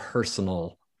a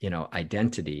personal,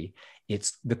 identity.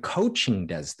 It's the coaching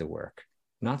does the work,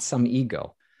 not some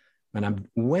ego. And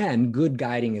when good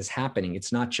guiding is happening,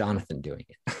 it's not Jonathan doing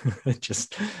it.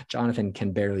 Just Jonathan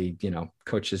can barely,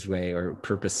 coach his way or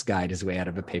purpose guide his way out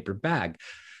of a paper bag.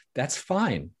 That's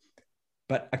fine.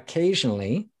 But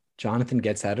occasionally, Jonathan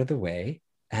gets out of the way,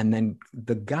 and then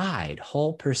the guide,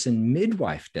 whole person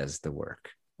midwife, does the work.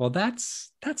 Well,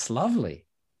 that's lovely.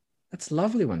 That's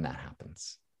lovely when that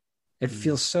happens. It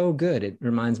feels so good. It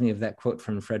reminds me of that quote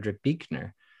from Frederick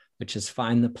Buechner, which is,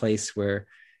 find the place where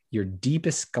your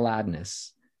deepest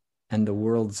gladness and the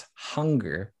world's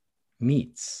hunger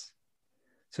meets.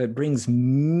 So it brings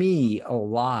me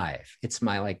alive. It's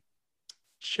my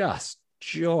just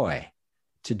joy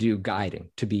to do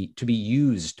guiding, to be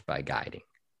used by guiding.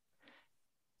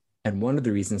 And one of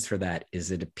the reasons for that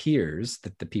is it appears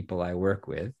that the people I work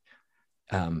with,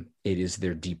 it is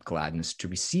their deep gladness to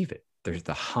receive it. There's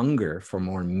the hunger for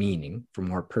more meaning, for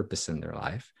more purpose in their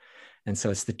life. And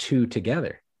so it's the two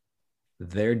together,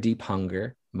 their deep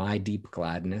hunger, my deep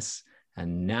gladness.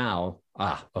 And now,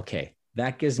 okay,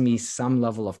 that gives me some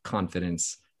level of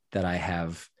confidence that I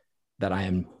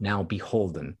am now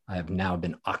beholden. I have now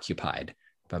been occupied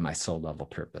by my soul level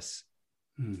purpose.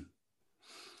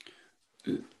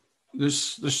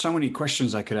 There's so many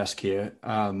questions I could ask here.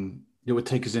 It would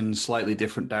take us in slightly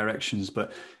different directions,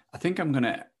 but I think I'm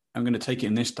gonna take it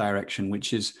in this direction,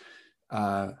 which is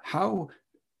how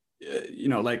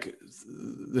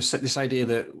this idea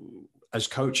that as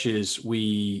coaches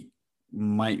we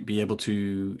might be able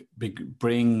to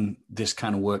bring this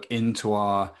kind of work into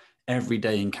our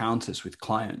everyday encounters with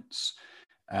clients,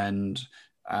 and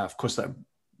of course that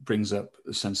brings up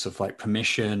a sense of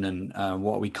permission and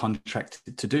what we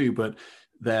contracted to do. But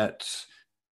that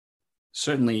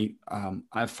certainly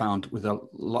I've found with a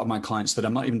lot of my clients that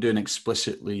I'm not even doing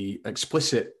explicit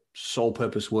soul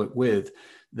purpose work with,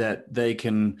 that they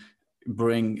can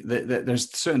bring that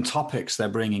there's certain topics they're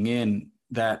bringing in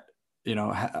that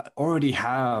already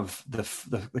have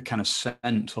the kind of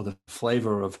scent or the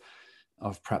flavor of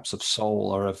perhaps of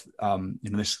soul, or of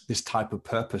this type of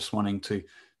purpose wanting to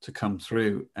come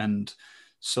through. And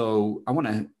so I want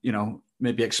to,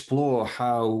 maybe explore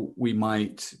how we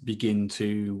might begin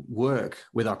to work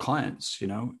with our clients,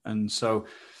 And so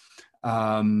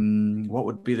what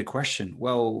would be the question?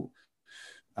 Well,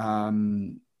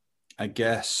 I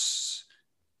guess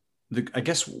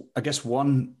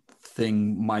one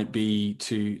thing might be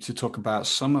to talk about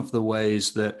some of the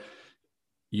ways that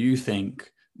you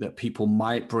think that people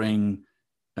might bring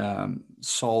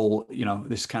soul,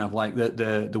 this kind of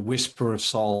the whisper of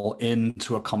soul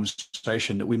into a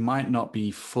conversation that we might not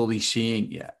be fully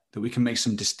seeing yet, that we can make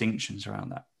some distinctions around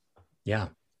that. Yeah.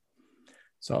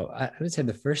 So I would say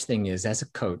the first thing is, as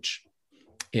a coach,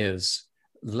 is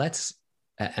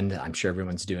and I'm sure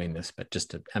everyone's doing this, but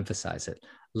just to emphasize it,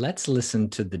 let's listen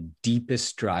to the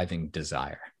deepest driving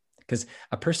desire. Because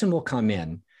a person will come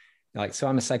in, like, so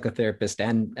I'm a psychotherapist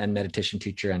and meditation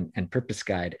teacher and purpose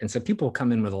guide. And so people will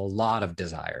come in with a lot of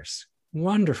desires.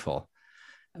 Wonderful.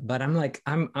 But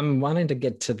I'm wanting to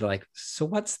get to so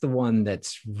what's the one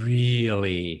that's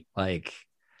really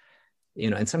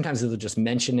and sometimes they'll just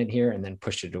mention it here and then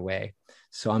push it away.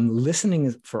 So I'm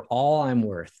listening for all I'm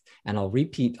worth. And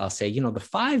I'll say, the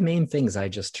 5 main things I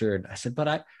just heard. I said,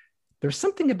 but there's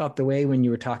something about the way when you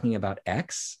were talking about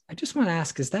X, I just want to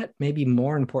ask, is that maybe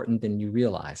more important than you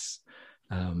realize?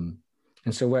 And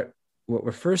so what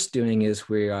we're first doing is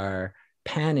we are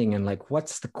panning and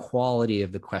what's the quality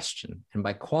of the question? And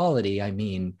by quality, I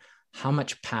mean, how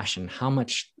much passion, how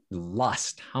much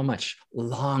lust, how much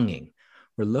longing.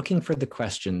 We're looking for the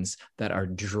questions that are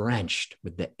drenched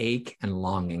with the ache and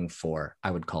longing for, I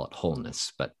would call it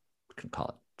wholeness, but we could call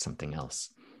it something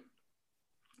else.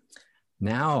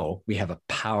 Now we have a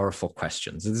powerful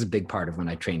question. This is a big part of when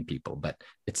I train people, but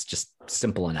it's just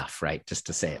simple enough, right? Just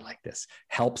to say it like this: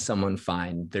 help someone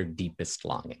find their deepest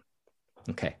longing.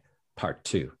 Okay, part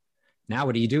 2. Now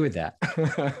what do you do with that?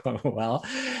 Well,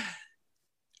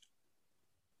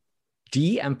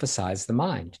 de-emphasize the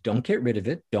mind. Don't get rid of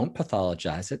it. Don't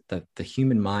pathologize it. The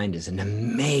human mind is an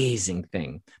amazing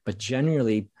thing. But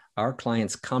generally, our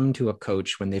clients come to a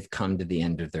coach when they've come to the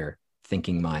end of their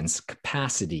thinking mind's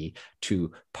capacity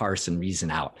to parse and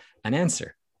reason out an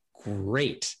answer.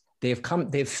 Great. They've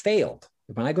failed.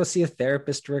 When I go see a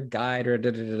therapist or a guide or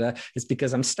it's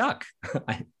because I'm stuck.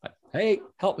 Hey,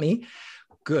 help me.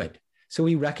 Good. So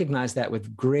we recognize that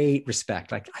with great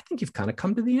respect. I think you've kind of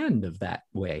come to the end of that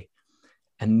way.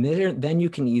 And then you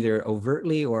can either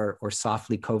overtly or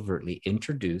softly, covertly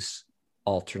introduce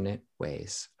alternate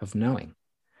ways of knowing.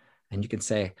 And you can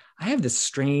say, I have this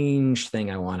strange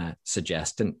thing I want to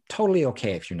suggest, and totally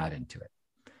okay if you're not into it.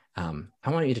 I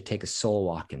want you to take a soul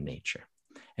walk in nature.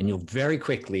 And you'll very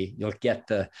quickly, you'll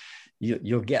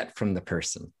get from the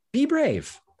person, be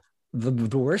brave.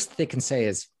 The worst they can say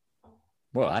is,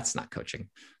 well, that's not coaching.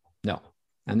 No.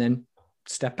 And then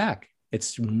step back.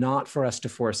 It's not for us to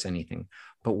force anything.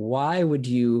 But why would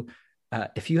you,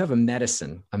 if you have a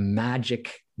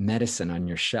magic medicine on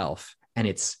your shelf, and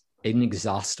it's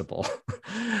inexhaustible,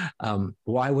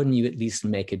 why wouldn't you at least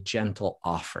make a gentle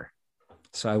offer?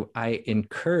 So I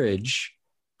encourage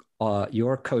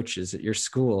your coaches at your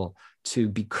school to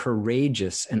be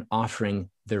courageous in offering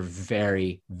their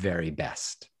very, very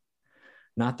best.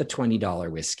 Not the $20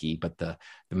 whiskey, but the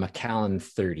Macallan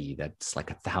 30 that's like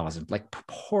 1,000.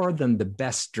 Pour them the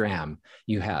best dram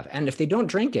you have. And if they don't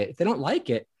drink it, if they don't like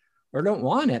it or don't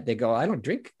want it, they go, I don't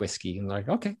drink whiskey. And they're like,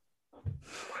 okay,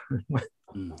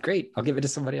 great, I'll give it to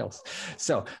somebody else.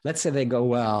 So let's say they go,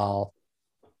 well,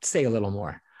 say a little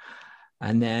more.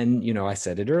 And then, I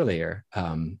said it earlier,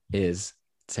 is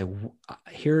say,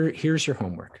 here's your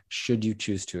homework. Should you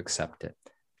choose to accept it?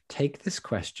 Take this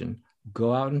question,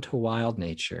 go out into wild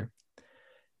nature,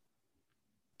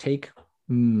 take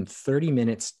 30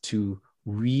 minutes to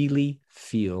really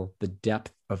feel the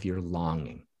depth of your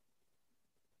longing.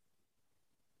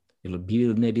 It'll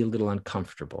be maybe a little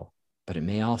uncomfortable, but it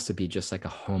may also be just like a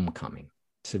homecoming,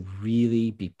 to really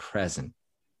be present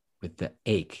with the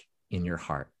ache in your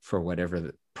heart for whatever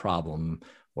the problem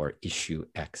or issue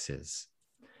X is.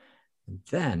 And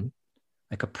then,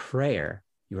 like a prayer,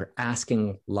 you are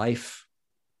asking life,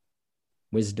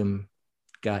 wisdom,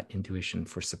 gut, intuition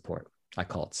for support. I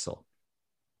call it soul.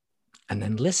 And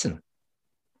then listen.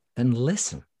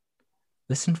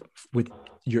 Listen with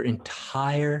your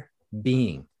entire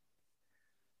being.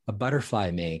 A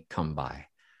butterfly may come by.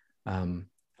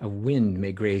 A wind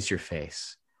may graze your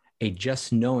face. A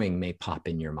just knowing may pop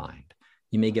in your mind.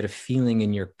 You may get a feeling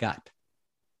in your gut.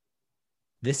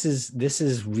 This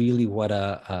is really what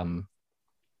a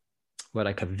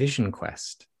vision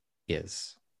quest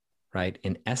is, right?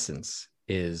 In essence,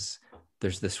 there's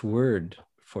this word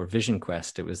for vision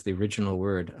quest. It was the original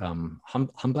word,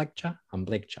 humblekcha.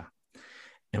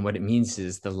 And what it means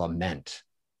is the lament.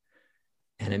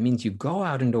 And it means you go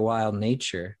out into wild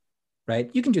nature, right?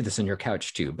 You can do this on your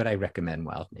couch too, but I recommend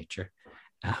wild nature.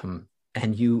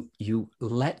 And you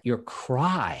let your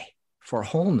cry for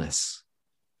wholeness,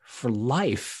 for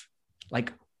life,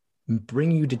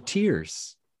 bring you to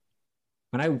tears.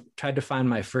 When I tried to find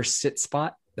my first sit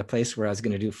spot, the place where I was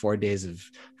going to do 4 days of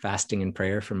fasting and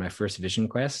prayer for my first vision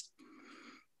quest,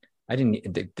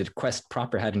 the quest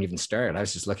proper hadn't even started. I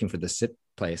was just looking for the sit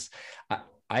place.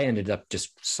 I ended up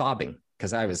just sobbing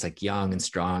because I was young and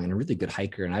strong and a really good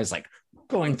hiker. And I was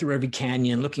going through every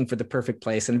canyon, looking for the perfect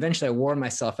place. And eventually I wore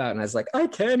myself out and I was like, I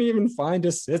can't even find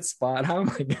a sit spot. How am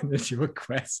I going to do a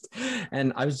quest?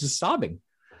 And I was just sobbing.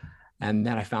 And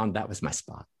then I found that was my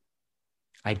spot.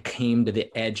 I came to the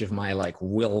edge of my like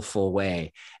willful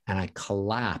way and I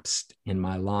collapsed in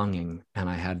my longing. And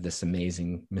I had this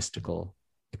amazing mystical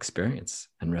experience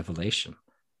and revelation.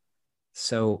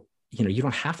 So, you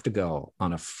don't have to go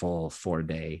on a full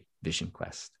 4-day vision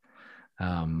quest.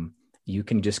 You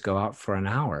can just go out for an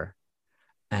hour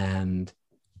and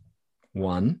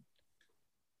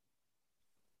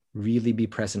really be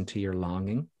present to your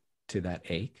longing, to that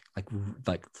ache,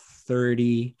 like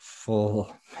 30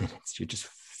 full minutes. You're just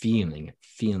feeling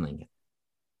it.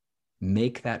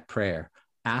 Make that prayer.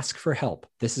 Ask for help.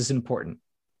 This is important.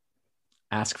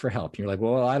 Ask for help. You're like,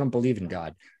 well, I don't believe in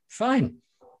God. Fine.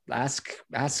 Ask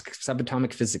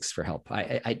subatomic physics for help.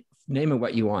 I name it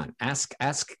what you want. Ask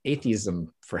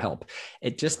atheism for help.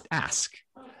 It just ask.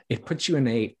 It puts you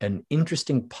in an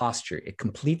interesting posture. It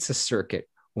completes a circuit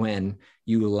when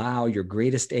you allow your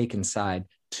greatest ache inside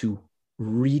to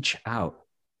reach out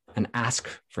and ask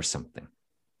for something.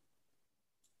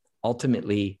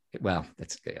 Ultimately, well,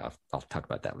 I'll talk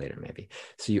about that later maybe.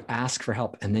 So you ask for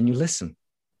help and then you listen.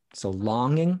 So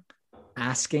longing,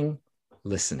 asking,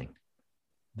 listening.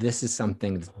 This is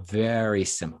something that's very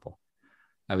simple.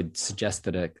 I would suggest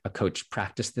that a coach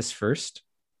practice this first.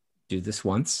 Do this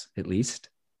once, at least,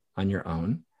 on your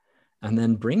own. And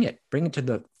then bring it to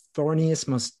the thorniest,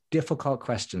 most difficult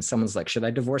question. Someone's like, should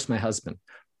I divorce my husband?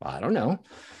 Well, I don't know.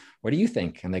 What do you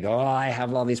think? And they go, oh, I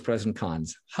have all these pros and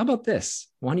cons. How about this?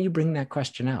 Why don't you bring that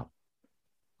question out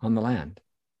on the land?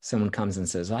 Someone comes and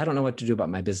says, I don't know what to do about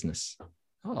my business.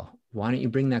 Oh, why don't you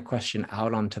bring that question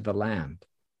out onto the land?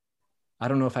 I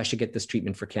don't know if I should get this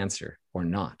treatment for cancer or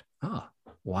not. Oh,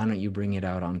 why don't you bring it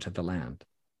out onto the land?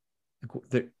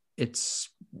 It's,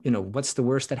 what's the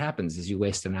worst that happens is you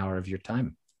waste an hour of your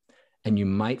time. And you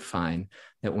might find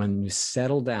that when you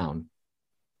settle down,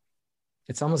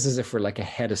 it's almost as if we're like a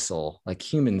head of soul. Like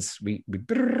humans, we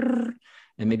and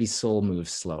maybe soul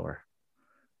moves slower.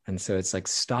 And so it's like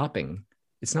stopping.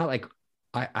 It's not like,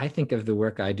 I think of the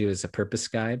work I do as a purpose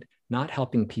guide, not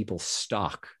helping people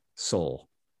stalk soul,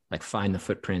 like find the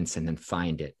footprints and then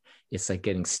find it. It's like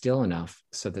getting still enough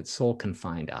so that soul can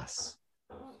find us.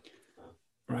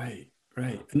 Right.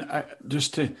 And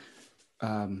just to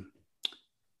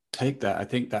take that, I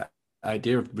think that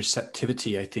idea of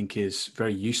receptivity, I think, is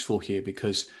very useful here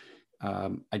because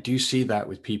I do see that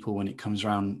with people when it comes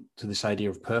around to this idea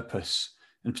of purpose,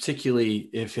 and particularly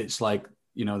if it's like,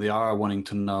 they are wanting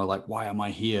to know, like, why am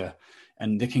I here?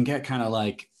 And they can get kind of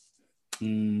like,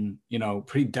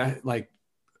 pretty like,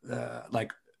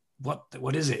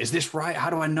 what is it? Is this right? How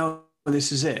do I know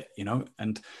this is it?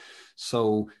 And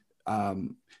so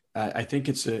I think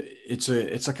it's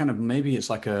a kind of, maybe it's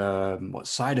like a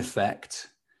side effect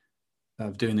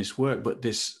of doing this work, but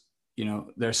this,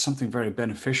 there's something very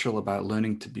beneficial about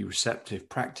learning to be receptive,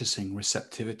 practicing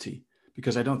receptivity,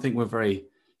 because I don't think we're very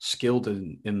skilled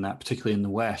in that, particularly in the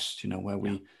West, where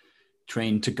we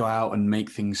train to go out and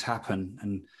make things happen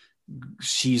and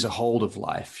seize a hold of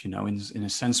life. In a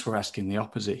sense, we're asking the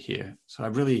opposite here. So I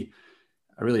really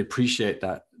appreciate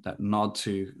that nod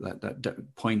to that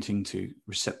pointing to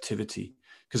receptivity,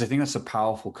 because I think that's a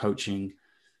powerful coaching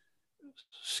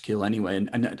skill anyway.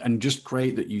 And just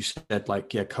great that you said,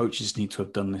 like, coaches need to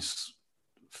have done this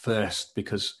first,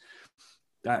 because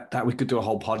that we could do a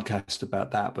whole podcast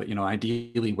about that. But,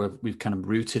 ideally we've kind of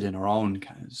rooted in our own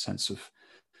kind of sense of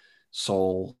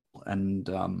soul, and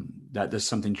that there's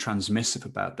something transmissive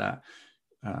about that.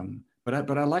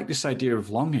 But I like this idea of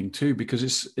longing too, because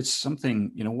it's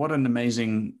something, what an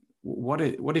amazing, what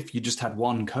if you just had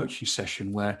one coaching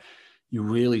session where you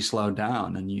really slowed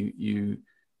down and you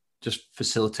just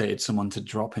facilitated someone to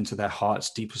drop into their heart's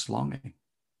deepest longing.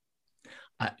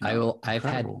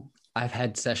 I've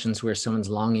had sessions where someone's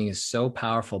longing is so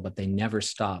powerful, but they never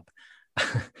stop.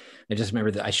 I just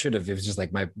remember that it was just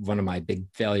like one of my big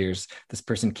failures. This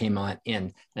person came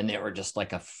in and they were just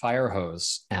like a fire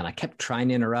hose, and I kept trying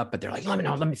to interrupt, but they're like, let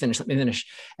me finish.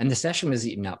 And the session was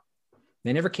eaten up.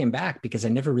 They never came back because I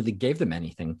never really gave them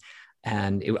anything.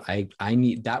 And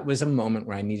that was a moment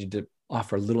where I needed to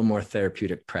offer a little more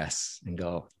therapeutic press and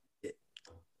go,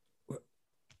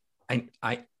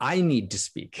 I need to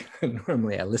speak.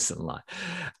 Normally I listen a lot.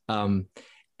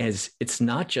 As it's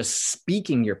not just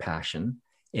speaking your passion,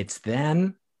 it's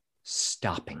then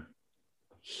stopping,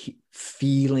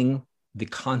 feeling the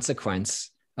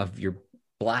consequence of your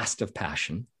blast of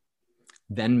passion,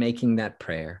 then making that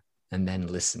prayer, and then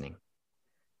listening.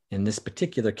 In this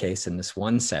particular case, in this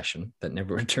one session that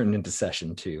never turned into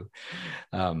session 2,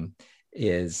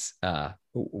 is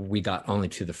we got only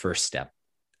to the first step.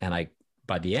 And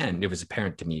by the end, it was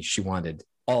apparent to me she wanted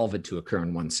all of it to occur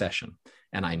in one session.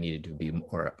 And I needed to be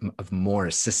more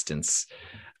assistance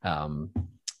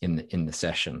in the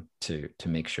session to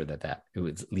make sure that it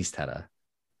was at least had a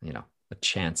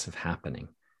chance of happening.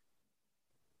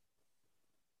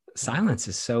 Silence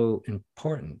is so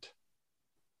important.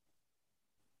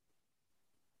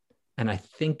 And I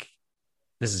think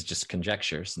this is just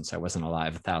conjecture since I wasn't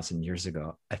alive 1,000 years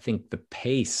ago. I think the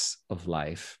pace of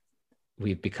life,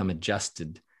 we've become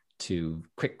adjusted to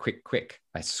quick.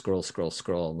 I scroll,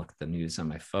 look at the news on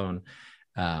my phone.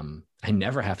 I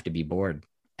never have to be bored,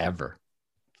 ever.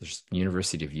 There's the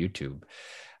University of YouTube.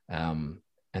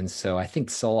 And so I think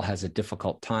soul has a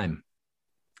difficult time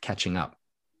catching up.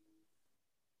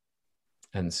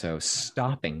 And so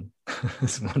stopping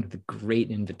is one of the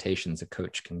great invitations a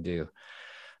coach can do.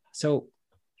 So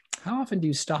how often do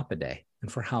you stop a day,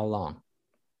 and for how long?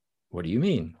 What do you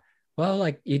mean? Well,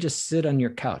 like you just sit on your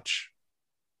couch.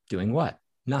 Doing what?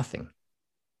 Nothing.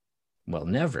 Well,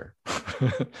 never.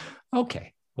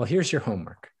 Okay, well, here's your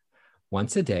homework.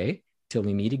 Once a day, till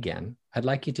we meet again, I'd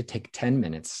like you to take 10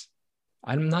 minutes.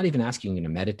 I'm not even asking you to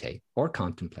meditate or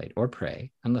contemplate or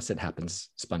pray, unless it happens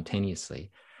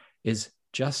spontaneously, is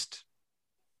just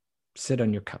sit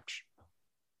on your couch.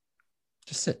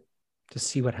 Just sit, just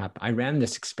see what happens. I ran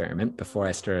this experiment before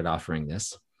I started offering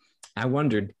this. I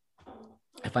wondered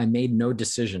if I made no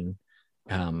decision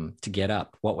to get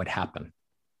up, what would happen?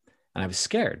 And I was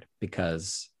scared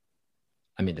because,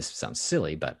 I mean, this sounds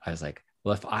silly, but I was like,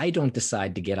 well, if I don't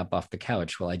decide to get up off the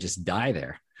couch, will I just die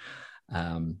there?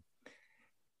 And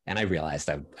I realized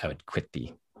I would quit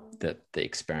the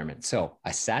experiment. So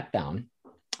I sat down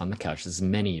on the couch. This is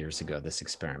many years ago, this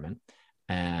experiment,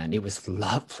 and it was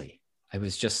lovely. I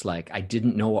was just like, I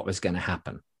didn't know what was going to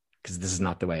happen because this is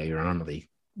not the way I normally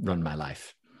run my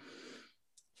life.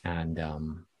 And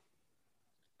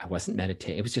I wasn't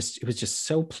meditating. It was just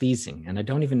so pleasing. And I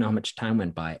don't even know how much time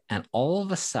went by. And all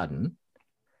of a sudden,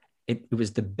 it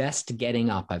was the best getting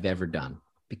up I've ever done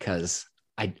because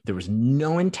there was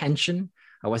no intention.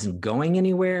 I wasn't going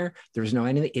anywhere. There was no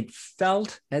anything. It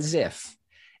felt as if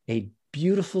a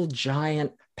beautiful,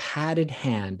 giant, padded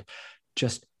hand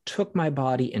just took my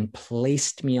body and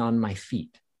placed me on my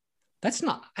feet. I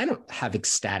don't have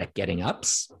ecstatic getting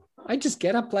ups. I just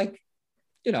get up like,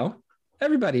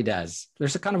 everybody does.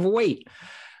 There's a kind of weight.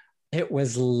 It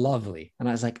was lovely. And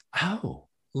I was like, oh,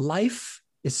 life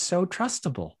is so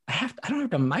trustable. I don't have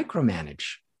to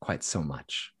micromanage quite so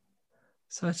much.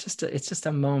 So it's just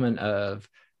a moment of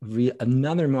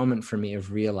another moment for me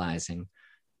of realizing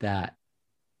that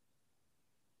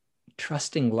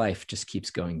trusting life just keeps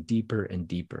going deeper and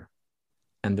deeper.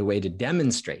 And the way to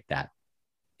demonstrate that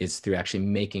is through actually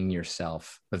making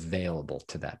yourself available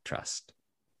to that trust,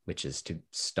 which is to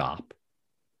stop,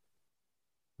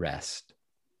 rest,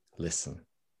 listen.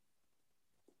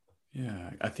 Yeah,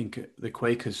 I think the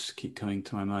Quakers keep coming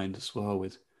to my mind as well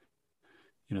with,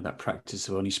 that practice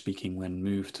of only speaking when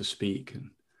moved to speak and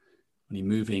only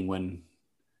moving when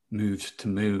moved to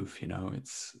move.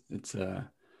 It's a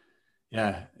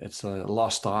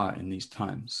lost art in these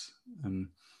times. And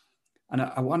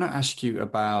I want to ask you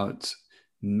about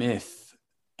myth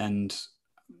and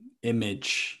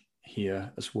image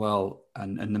here as well,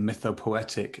 and the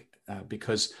mythopoetic,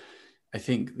 because I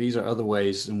think these are other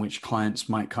ways in which clients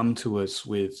might come to us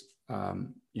with,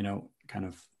 kind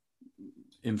of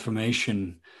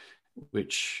information,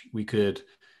 which we could,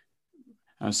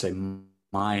 I would say,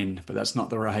 mine, but that's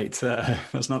not the right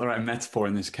metaphor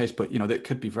in this case. But that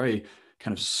could be very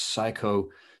kind of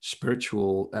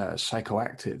spiritual,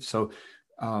 psychoactive. So,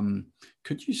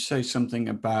 could you say something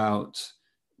about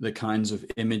the kinds of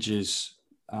images?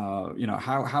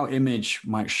 How image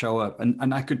might show up,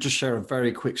 and I could just share a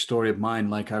very quick story of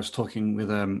mine. Like I was talking with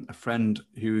a friend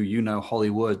who Holly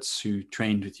Woods, who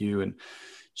trained with you, and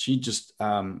she just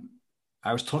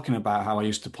I was talking about how I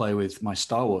used to play with my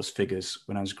Star Wars figures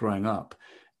when I was growing up,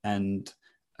 and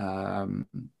then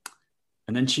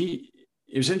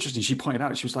it was interesting. She pointed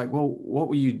out, she was like, "Well,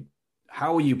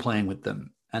 how were you playing with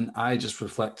them?" And I just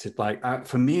reflected,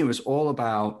 for me, it was all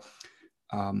about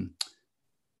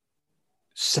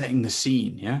setting the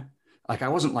scene. Yeah. Like I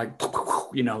wasn't like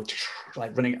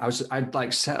running.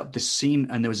 I'd set up this scene,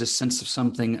 and there was a sense of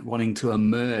something wanting to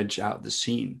emerge out of the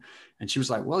scene. And she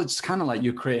was like, well, it's kind of like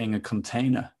you're creating a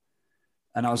container.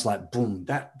 And I was like, boom,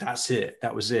 that's it.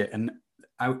 That was it.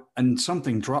 And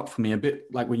something dropped for me a bit,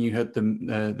 like when you heard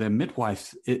the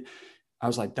midwife, I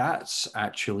was like, that's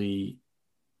actually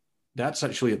at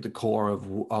the core of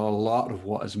a lot of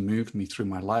what has moved me through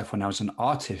my life. When I was an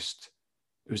artist,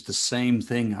 it was the same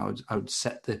thing. I would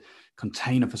set the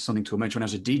container for something to emerge when I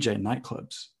was a DJ in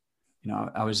nightclubs. You know,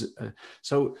 I was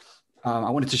I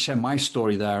wanted to share my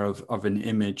story there of an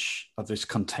image of this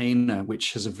container,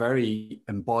 which has a very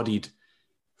embodied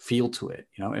feel to it.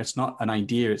 You know, it's not an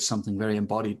idea; it's something very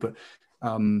embodied. But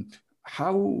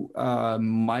how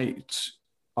might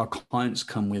our clients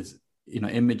come with, you know,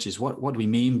 images? What do we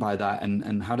mean by that,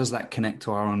 and how does that connect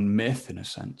to our own myth in a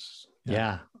sense?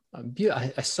 Yeah.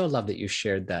 I so love that you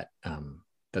shared that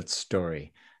that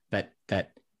story, that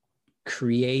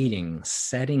creating,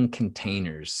 setting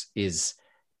containers is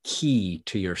key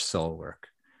to your soul work.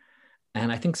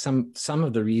 And I think some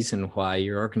of the reason why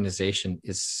your organization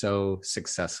is so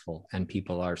successful and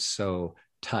people are so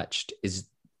touched is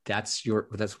that's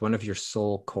one of your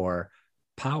soul core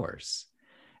powers.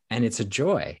 And it's a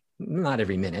joy. Not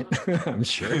every minute, I'm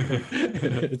sure.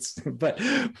 but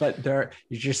you're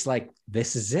just like,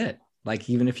 this is it. Like,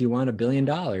 even if you want $1 billion,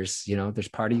 you know, there's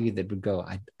part of you that would go,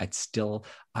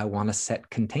 I want to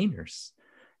set containers.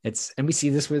 And we see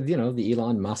this with, you know, the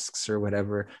Elon Musks or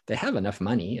whatever. They have enough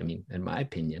money, I mean, in my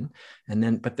opinion.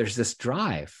 But there's this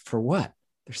drive for what?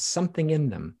 There's something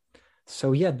in them.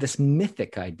 So yeah, this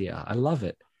mythic idea, I love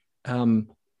it.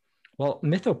 Well,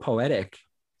 mythopoetic,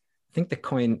 I think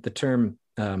the term,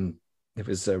 it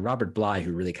was Robert Bly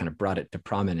who really kind of brought it to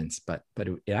prominence, but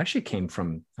it actually came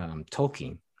from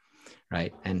Tolkien,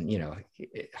 right? And, you know,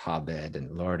 Hobbit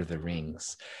and Lord of the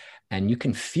Rings, and you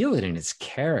can feel it in his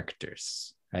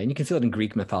characters, right? And you can feel it in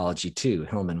Greek mythology too.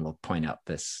 Hillman will point out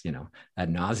this, you know, ad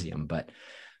nauseum, but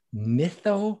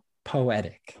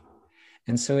mythopoetic.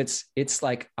 And so it's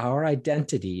like our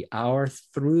identity, our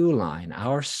through line,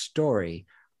 our story,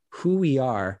 who we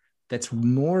are, that's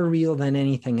more real than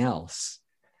anything else,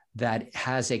 that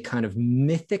has a kind of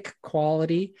mythic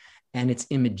quality, and it's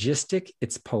imagistic,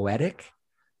 it's poetic.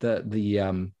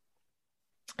 The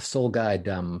soul guide,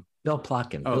 Bill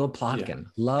Plotkin. Bill Plotkin,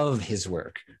 love his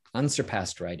work,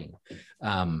 unsurpassed writing.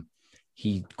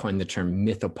 He coined the term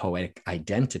mythopoetic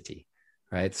identity,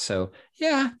 right? So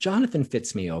yeah, Jonathan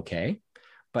fits me okay,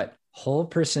 but whole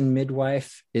person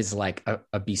midwife is like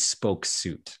a bespoke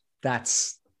suit.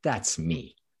 That's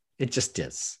me. It just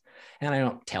is. And I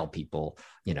don't tell people,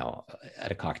 you know,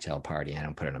 at a cocktail party, I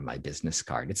don't put it on my business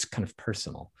card. It's kind of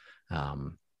personal.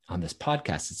 On this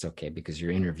podcast, it's okay because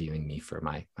you're interviewing me for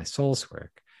my soul's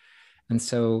work. And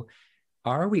so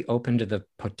are we open to the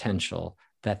potential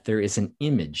that there is an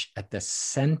image at the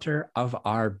center of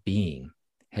our being?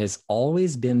 It has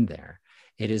always been there.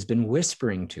 It has been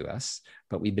whispering to us,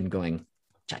 but we've been going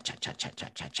chat, chat, chat, chat,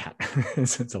 chat, chat, chat.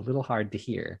 So it's a little hard to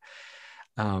hear.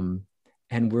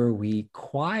 And were we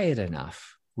quiet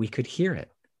enough, we could hear it.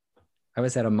 I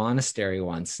was at a monastery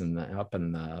once up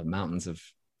in the mountains of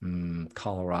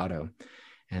Colorado,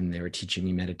 and they were teaching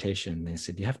me meditation. They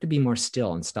said, you have to be more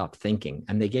still and stop thinking.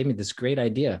 And they gave me this great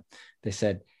idea. They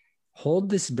said, hold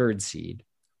this bird seed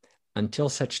until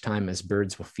such time as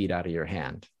birds will feed out of your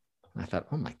hand. And I thought,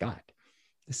 oh my God,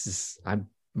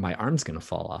 my arm's going to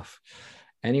fall off.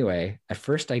 Anyway, at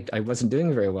first I wasn't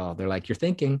doing very well. They're like, you're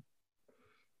thinking.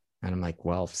 And I'm like,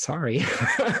 well, sorry,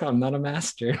 I'm not a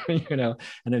master, you know.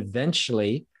 And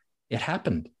eventually it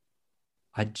happened.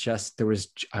 I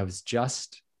was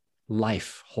just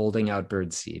life holding out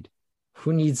birdseed.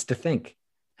 Who needs to think?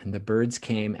 And the birds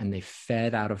came and they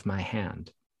fed out of my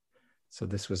hand. So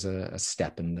this was a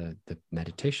step in the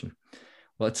meditation.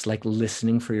 Well, it's like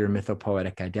listening for your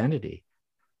mythopoetic identity.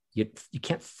 You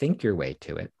can't think your way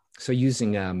to it. So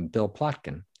using Bill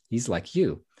Plotkin, he's like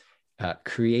you.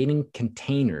 Creating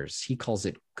containers, he calls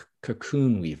it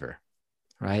cocoon weaver,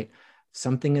 right?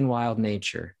 Something in wild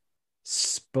nature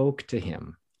spoke to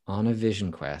him on a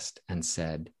vision quest and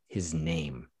said his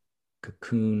name,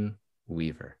 cocoon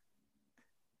weaver.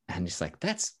 And he's like,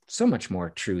 that's so much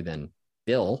more true than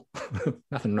Bill.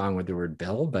 Nothing wrong with the word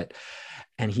Bill,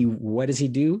 what does he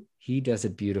do? He does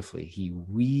it beautifully. He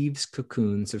weaves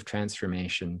cocoons of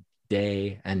transformation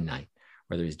day and night.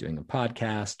 Whether he's doing a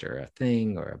podcast or a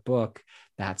thing or a book,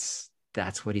 that's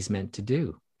what he's meant to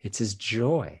do. It's his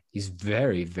joy. He's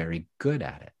very, very good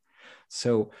at it.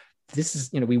 So this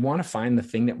is, we want to find the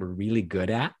thing that we're really good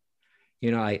at.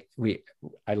 I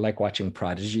like watching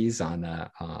prodigies on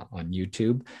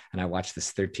YouTube, and I watched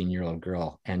this 13-year-old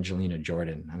girl, Angelina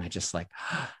Jordan, and I just like,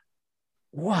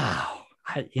 wow,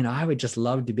 I would just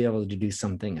love to be able to do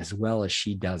something as well as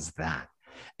she does that.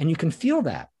 And you can feel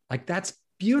that, like, that's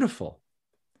beautiful.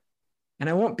 And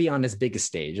I won't be on as big a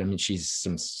stage. I mean, she's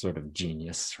some sort of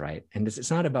genius, right? And it's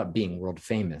not about being world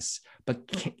famous, but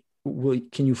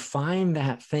can you find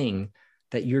that thing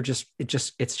that you're just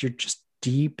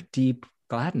deep, deep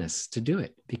gladness to do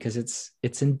it because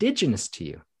it's indigenous to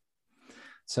you.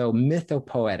 So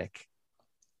mythopoetic,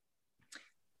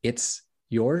 it's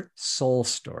your soul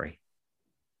story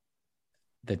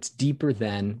that's deeper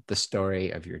than the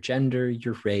story of your gender,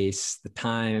 your race, the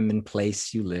time and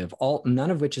place you live,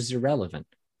 none of which is irrelevant.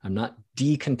 I'm not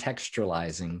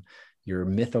decontextualizing your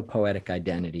mythopoetic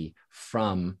identity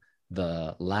from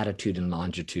the latitude and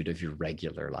longitude of your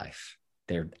regular life.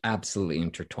 They're absolutely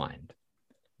intertwined.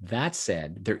 That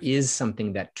said, there is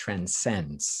something that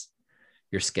transcends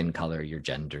your skin color, your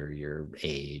gender, your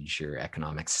age, your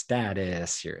economic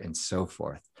status, and so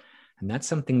forth. And that's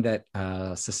something that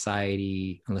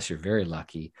society, unless you're very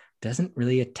lucky, doesn't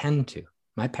really attend to.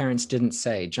 My parents didn't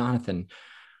say, Jonathan,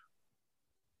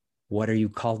 what are you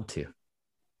called to?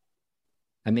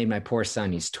 I made my poor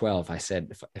son, he's 12. I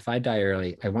said, if I die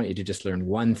early, I want you to just learn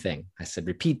one thing. I said,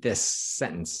 repeat this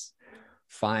sentence.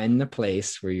 Find the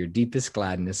place where your deepest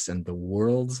gladness and the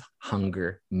world's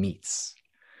hunger meets.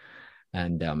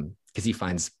 And because he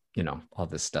finds, all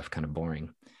this stuff kind of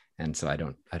boring. And so I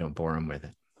don't bore him with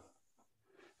it.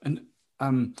 And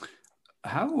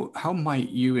how might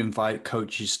you invite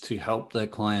coaches to help their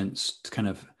clients to kind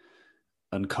of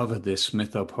uncover this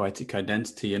mythopoetic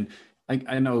identity? And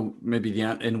I know maybe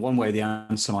in one way the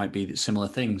answer might be similar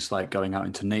things like going out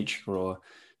into nature or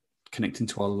connecting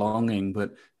to our longing,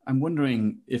 but I'm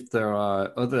wondering if there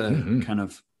are other kind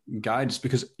of guides,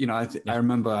 because I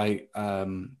remember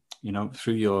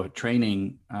through your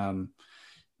training,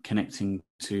 connecting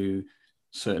to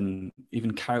certain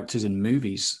even characters in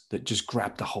movies that just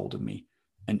grabbed a hold of me,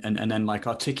 and then like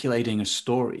articulating a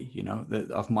story,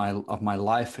 of my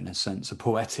life, in a sense, a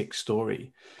poetic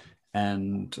story.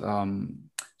 And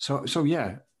so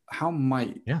yeah, how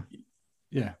might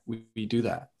we do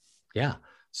that? Yeah.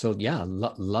 So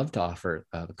love to offer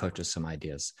the coaches some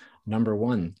ideas. Number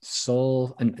one,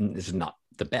 soul, and this is not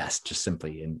the best, just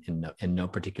simply in no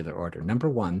particular order. Number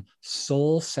one,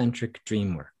 soul-centric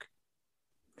dream work.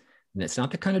 And it's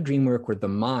not the kind of dream work where the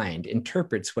mind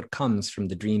interprets what comes from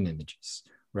the dream images.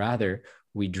 Rather,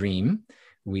 we dream,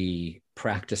 we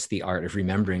practice the art of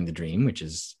remembering the dream, which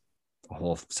is a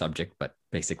whole subject, but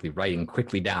basically writing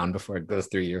quickly down before it goes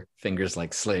through your fingers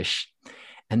like slish.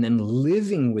 And then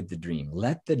living with the dream.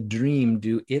 Let the dream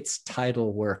do its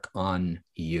title work on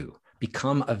you.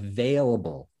 Become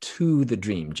available to the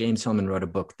dream. James Hillman wrote a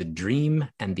book, The Dream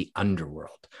and the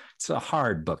Underworld. It's a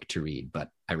hard book to read, but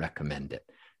I recommend it.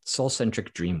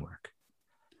 Soul-centric dream work.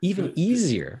 Even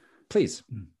easier, please.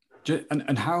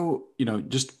 And how,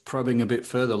 just probing a bit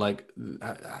further, like,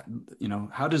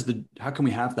 how can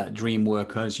we have that dream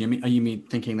work? Are you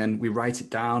thinking then we write it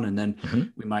down and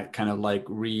then we might kind of like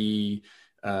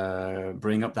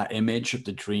bring up that image of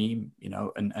the dream,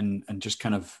 and just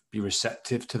kind of be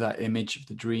receptive to that image of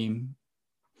the dream?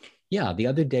 Yeah. The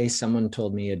other day, someone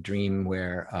told me a dream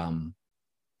where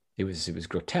it was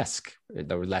grotesque.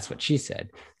 That's what she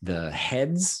said. The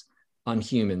heads on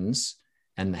humans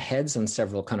and the heads on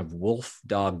several kind of wolf,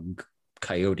 dog,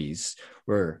 coyotes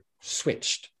were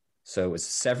switched. So it was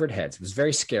severed heads. It was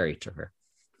very scary to her.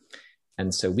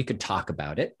 And so we could talk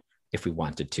about it if we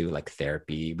wanted to, like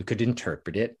therapy. We could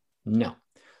interpret it. No.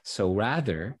 So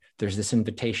rather, there's this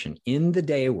invitation in the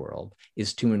day world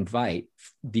is to invite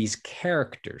these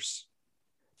characters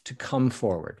to come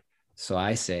forward. So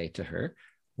I say to her,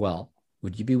 well,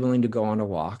 would you be willing to go on a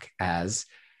walk as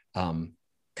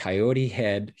coyote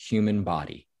head, human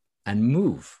body, and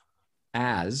move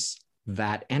as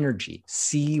that energy?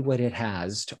 See what it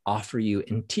has to offer you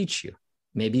and teach you.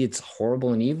 Maybe it's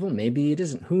horrible and evil. Maybe it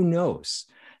isn't. Who knows?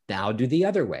 Now do the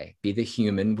other way. Be the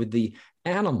human with the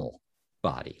animal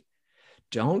body.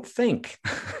 Don't think.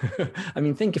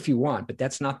 Think if you want, but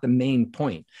that's not the main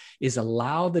point, is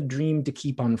allow the dream to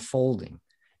keep unfolding.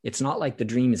 It's not like the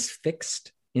dream is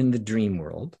fixed in the dream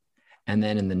world. And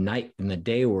then in the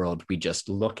day world, we just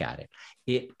look at it.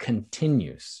 It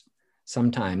continues.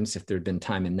 Sometimes if there'd been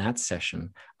time in that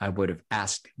session, I would have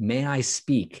asked, may I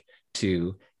speak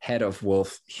to head of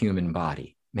wolf human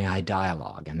body? May I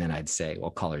dialogue? And then I'd say,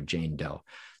 we'll call her Jane Doe.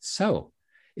 So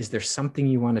is there something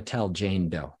you want to tell Jane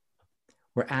Doe?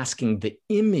 We're asking the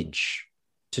image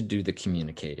to do the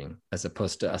communicating, as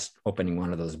opposed to us opening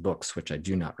one of those books, which I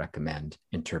do not recommend,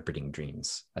 interpreting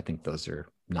dreams. I think those are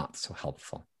not so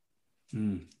helpful.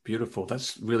 Beautiful.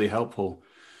 That's really helpful.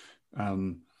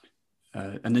 And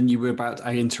then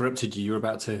I interrupted you. You were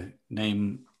about to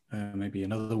name maybe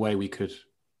another way we could.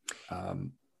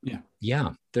 Yeah.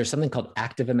 There's something called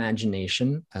active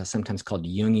imagination, sometimes called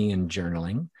Jungian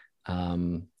journaling.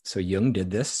 So Jung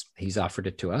did this. He's offered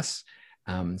it to us.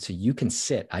 So you can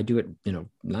sit, I do it,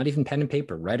 not even pen and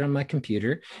paper, right on my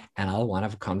computer, and I'll want to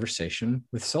have a conversation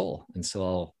with soul. And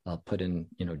so I'll put in,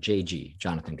 JG,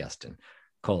 Jonathan Gustin, :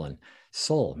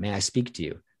 soul, may I speak to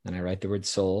you? And I write the word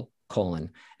soul, :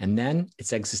 and then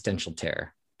it's existential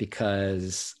terror,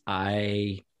 because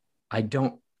I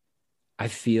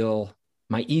feel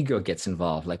my ego gets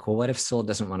involved. Like, well, what if soul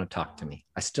doesn't want to talk to me?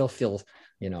 I still feel,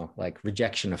 like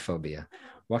rejectionophobia.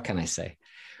 What can I say?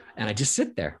 And I just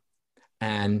sit there.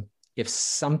 And if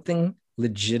something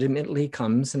legitimately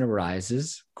comes and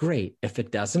arises, great. If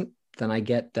it doesn't, then I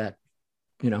get that,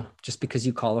 just because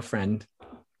you call a friend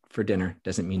for dinner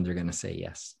doesn't mean they're going to say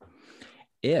yes.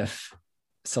 If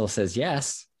soul says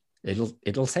yes,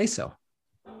 it'll say so.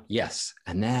 Yes.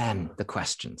 And then the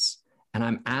questions. And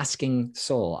I'm asking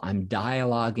soul, I'm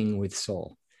dialoguing with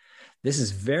soul. This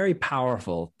is very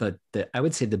powerful, but I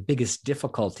would say the biggest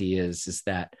difficulty is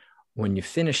that when you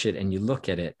finish it and you look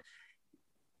at it,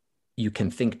 you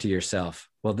can think to yourself,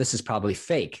 well, this is probably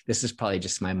fake. This is probably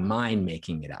just my mind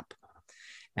making it up.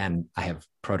 And I have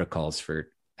protocols for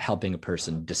helping a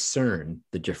person discern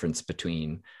the difference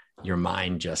between your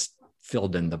mind just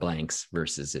filled in the blanks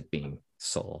versus it being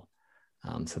soul.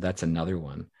 So that's another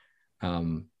one.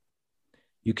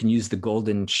 You can use the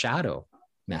golden shadow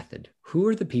method. Who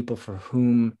are the people for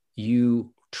whom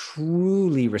you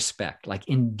truly respect, like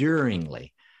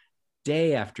enduringly,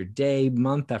 day after day,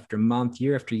 month after month,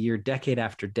 year after year, decade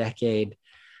after decade?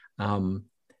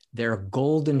 They're a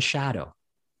golden shadow.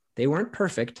 They weren't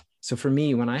perfect. So for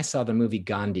me, when I saw the movie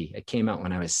Gandhi, it came out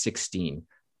when I was 16,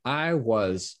 I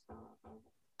was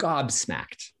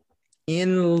gobsmacked,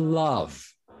 in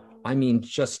love. I mean,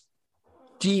 just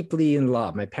deeply in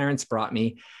love. My parents brought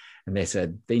me and they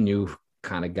said they knew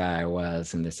kind of guy I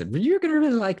was. And they said, well, you're going to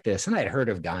really like this. And I'd heard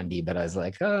of Gandhi, but I was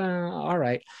like, all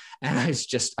right. And I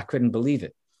couldn't believe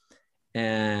it.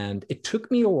 And it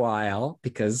took me a while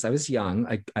because I was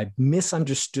young. I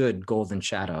misunderstood golden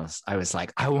shadows. I was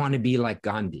like, I want to be like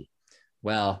Gandhi.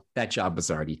 Well, that job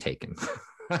was already taken.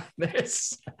 I'm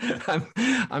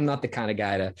not the kind of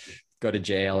guy to go to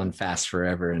jail and fast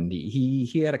forever. And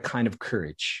he had a kind of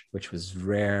courage, which was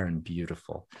rare and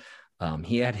beautiful.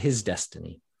 He had his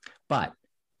destiny, but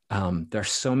there are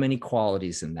so many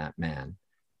qualities in that man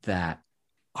that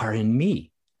are in me.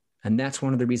 And that's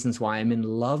one of the reasons why I'm in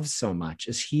love so much,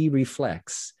 is he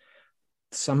reflects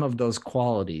some of those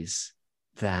qualities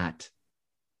that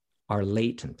are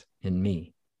latent in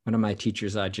me. One of my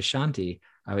teachers, Ajashanti,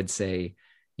 I would say,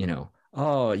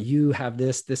 oh, you have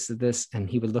this, this, this. And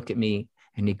he would look at me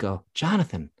and he'd go,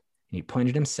 Jonathan. And he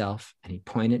pointed himself and he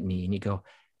pointed at me and he'd go,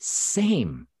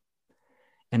 same.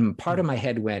 And part of my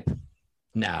head went,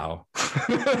 no,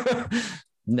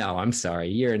 no, I'm sorry.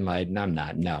 You're enlightened. I'm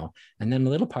not. No. And then a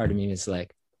little part of me was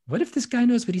like, what if this guy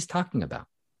knows what he's talking about?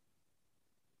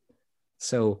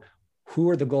 So who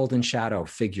are the golden shadow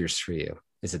figures for you?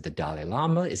 Is it the Dalai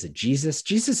Lama? Is it Jesus?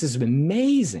 Jesus is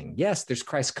amazing. Yes, there's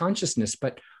Christ consciousness,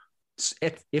 but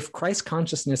if Christ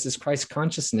consciousness is Christ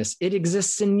consciousness, it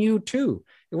exists in you too.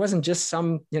 It wasn't just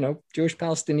some, Jewish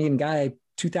Palestinian guy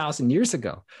 2,000 years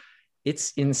ago.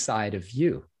 It's inside of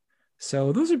you.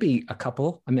 So those would be a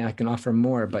couple. I mean, I can offer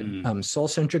more, but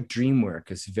soul-centric dream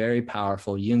work is very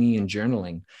powerful, Jungian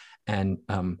journaling, and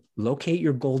locate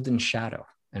your golden shadow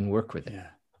and work with it.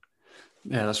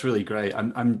 Yeah, that's really great.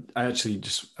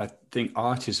 I think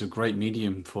art is a great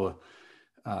medium for,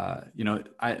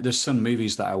 there's some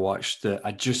movies that I watch that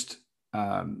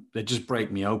they just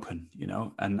break me open,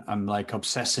 and I'm like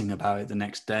obsessing about it the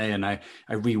next day, and I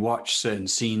rewatch certain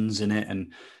scenes in it,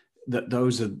 and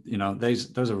those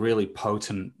are really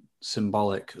potent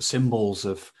symbols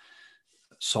of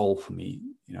soul for me,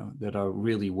 that are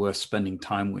really worth spending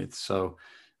time with. So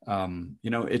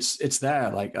it's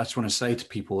there. Like, I just want to say to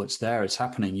people, it's there, it's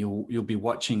happening. You'll be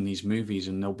watching these movies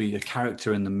and there'll be a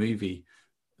character in the movie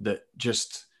that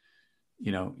just,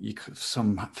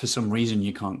 for some reason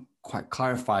you can't quite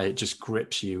clarify, it just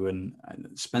grips you, and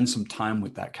spend some time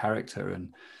with that character.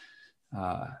 And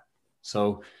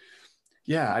so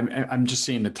yeah, I'm just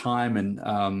seeing the time, and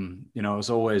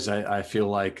as always, I feel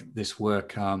like this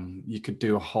work, you could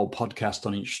do a whole podcast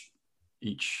on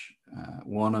each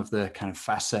one of the kind of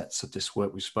facets of this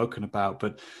work we've spoken about.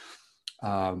 But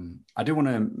I do want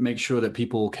to make sure that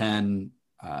people can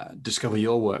discover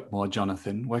your work more,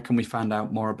 Jonathan. Where can we find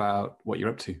out more about what you're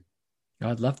up to?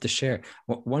 I'd love to share.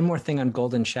 One more thing on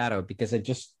golden shadow, because I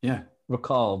just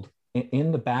recalled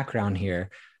in the background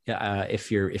here.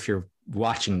 If you're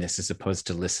watching this as opposed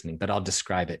to listening, but I'll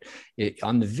describe it.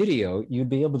 On the video, you'd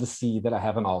be able to see that I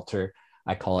have an altar.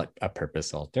 I call it a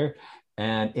purpose altar.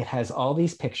 And it has all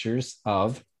these pictures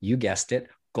of, you guessed it,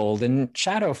 golden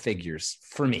shadow figures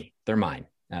for me. They're mine.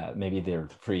 Maybe they're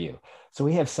for you. So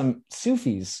we have some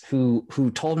Sufis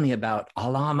who told me about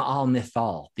Alam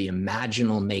al-Mithal, the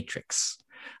imaginal matrix.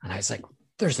 And I was like,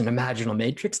 there's an imaginal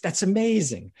matrix? That's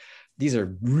amazing. These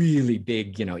are really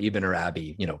big, Ibn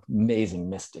Arabi, amazing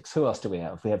mystics. Who else do we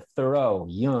have? We have Thoreau,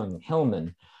 Jung,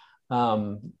 Hillman.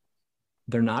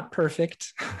 They're not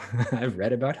perfect. I've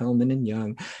read about Hillman and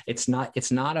Jung. It's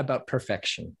not about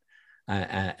perfection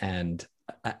and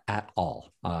at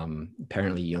all.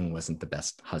 Apparently Jung wasn't the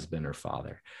best husband or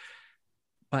father,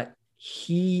 but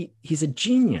he's a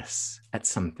genius at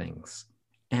some things.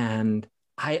 And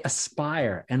I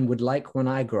aspire and would like when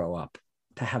I grow up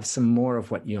to have some more of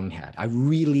what Jung had. I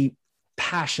really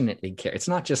passionately care. It's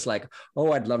not just like,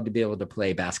 oh, I'd love to be able to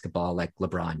play basketball like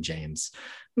LeBron James.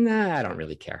 Nah, I don't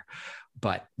really care.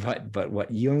 But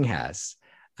what Jung has.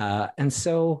 And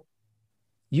so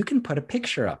you can put a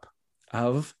picture up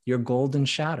of your golden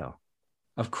shadow,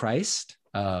 of Christ,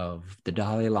 of the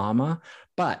Dalai Lama,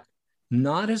 but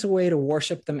not as a way to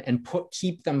worship them and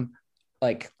keep them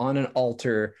like on an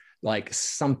altar, like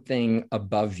something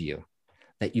above you,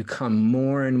 that you come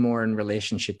more and more in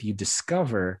relationship. You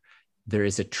discover there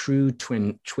is a true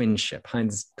twinship.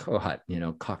 Heinz Kohut,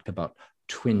 talked about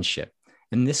twinship.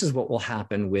 And this is what will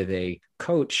happen with a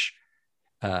coach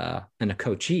and a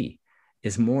coachee,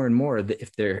 is more and more that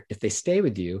if they stay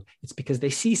with you, it's because they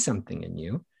see something in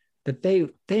you that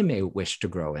they may wish to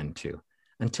grow into,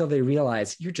 until they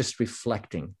realize you're just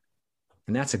reflecting.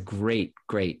 And that's a great,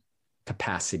 great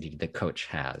capacity the coach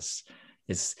has,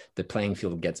 is the playing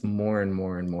field gets more and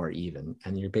more and more even.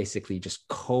 And you're basically just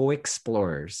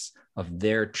co-explorers of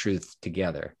their truth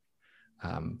together,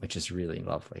 which is really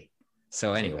lovely.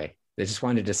 So anyway, I just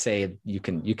wanted to say you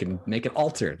can make an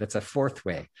altar. That's a fourth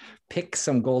way. Pick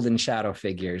some golden shadow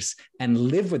figures and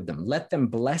live with them. Let them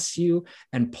bless you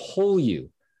and pull you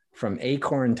from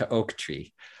acorn to oak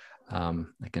tree,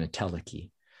 like an Ateliki.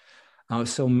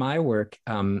 So my work,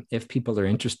 if people are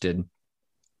interested,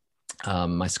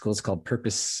 my school is called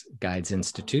Purpose Guides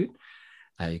Institute.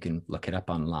 You can look it up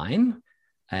online.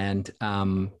 And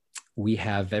we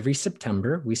have every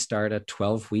September, we start a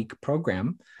 12-week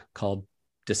program called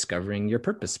Discovering Your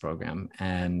Purpose program.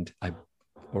 And I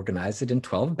organize it in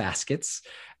 12 baskets.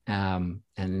 And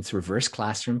it's reverse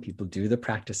classroom. People do the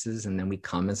practices, and then we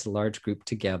come as a large group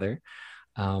together.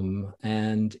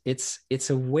 And it's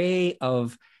a way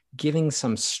of giving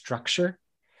some structure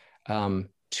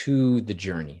to the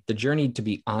journey. The journey, to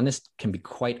be honest, can be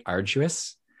quite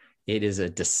arduous. It is a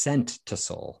descent to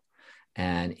soul.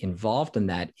 And involved in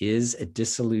that is a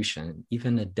dissolution,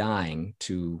 even a dying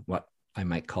to what I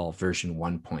might call version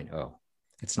 1.0.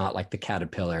 It's not like the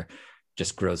caterpillar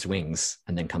just grows wings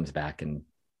and then comes back and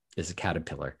is a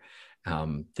caterpillar.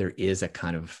 There is a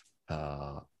kind of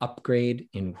upgrade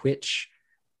in which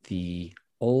the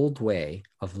old way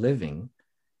of living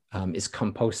is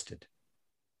composted,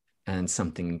 and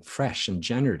something fresh and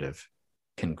generative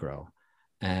can grow.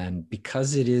 And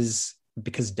because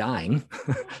dying,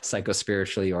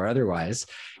 psychospiritually or otherwise,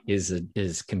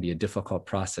 can be a difficult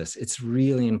process, it's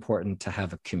really important to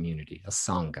have a community, a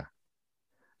Sangha,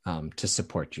 to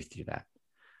support you through that,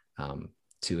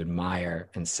 to admire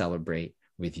and celebrate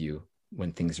with you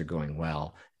when things are going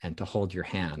well, and to hold your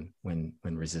hand when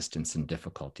resistance and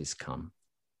difficulties come.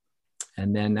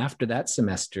 And then after that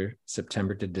semester,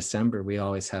 September to December, we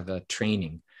always have a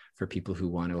training for people who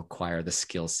want to acquire the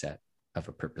skill set of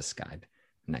a purpose guide.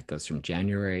 And that goes from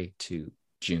January to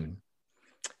June.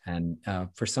 And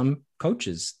for some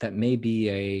coaches, that may be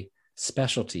a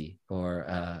specialty or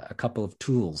a couple of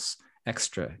tools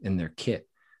extra in their kit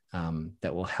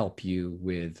that will help you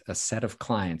with a set of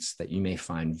clients that you may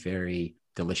find very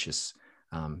delicious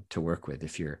to work with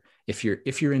if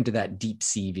you're into that deep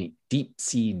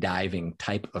sea diving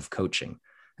type of coaching.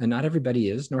 And not everybody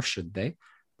is, nor should they.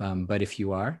 But if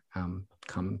you are,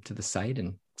 come to the site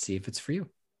and see if it's for you.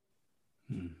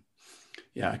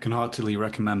 Yeah, I can heartily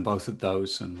recommend both of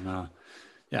those. And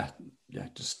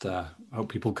just hope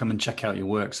people come and check out your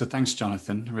work. So thanks,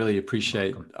 Jonathan. I really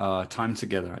appreciate our time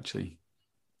together, actually.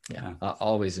 Yeah, I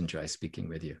always enjoy speaking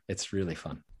with you. It's really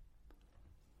fun.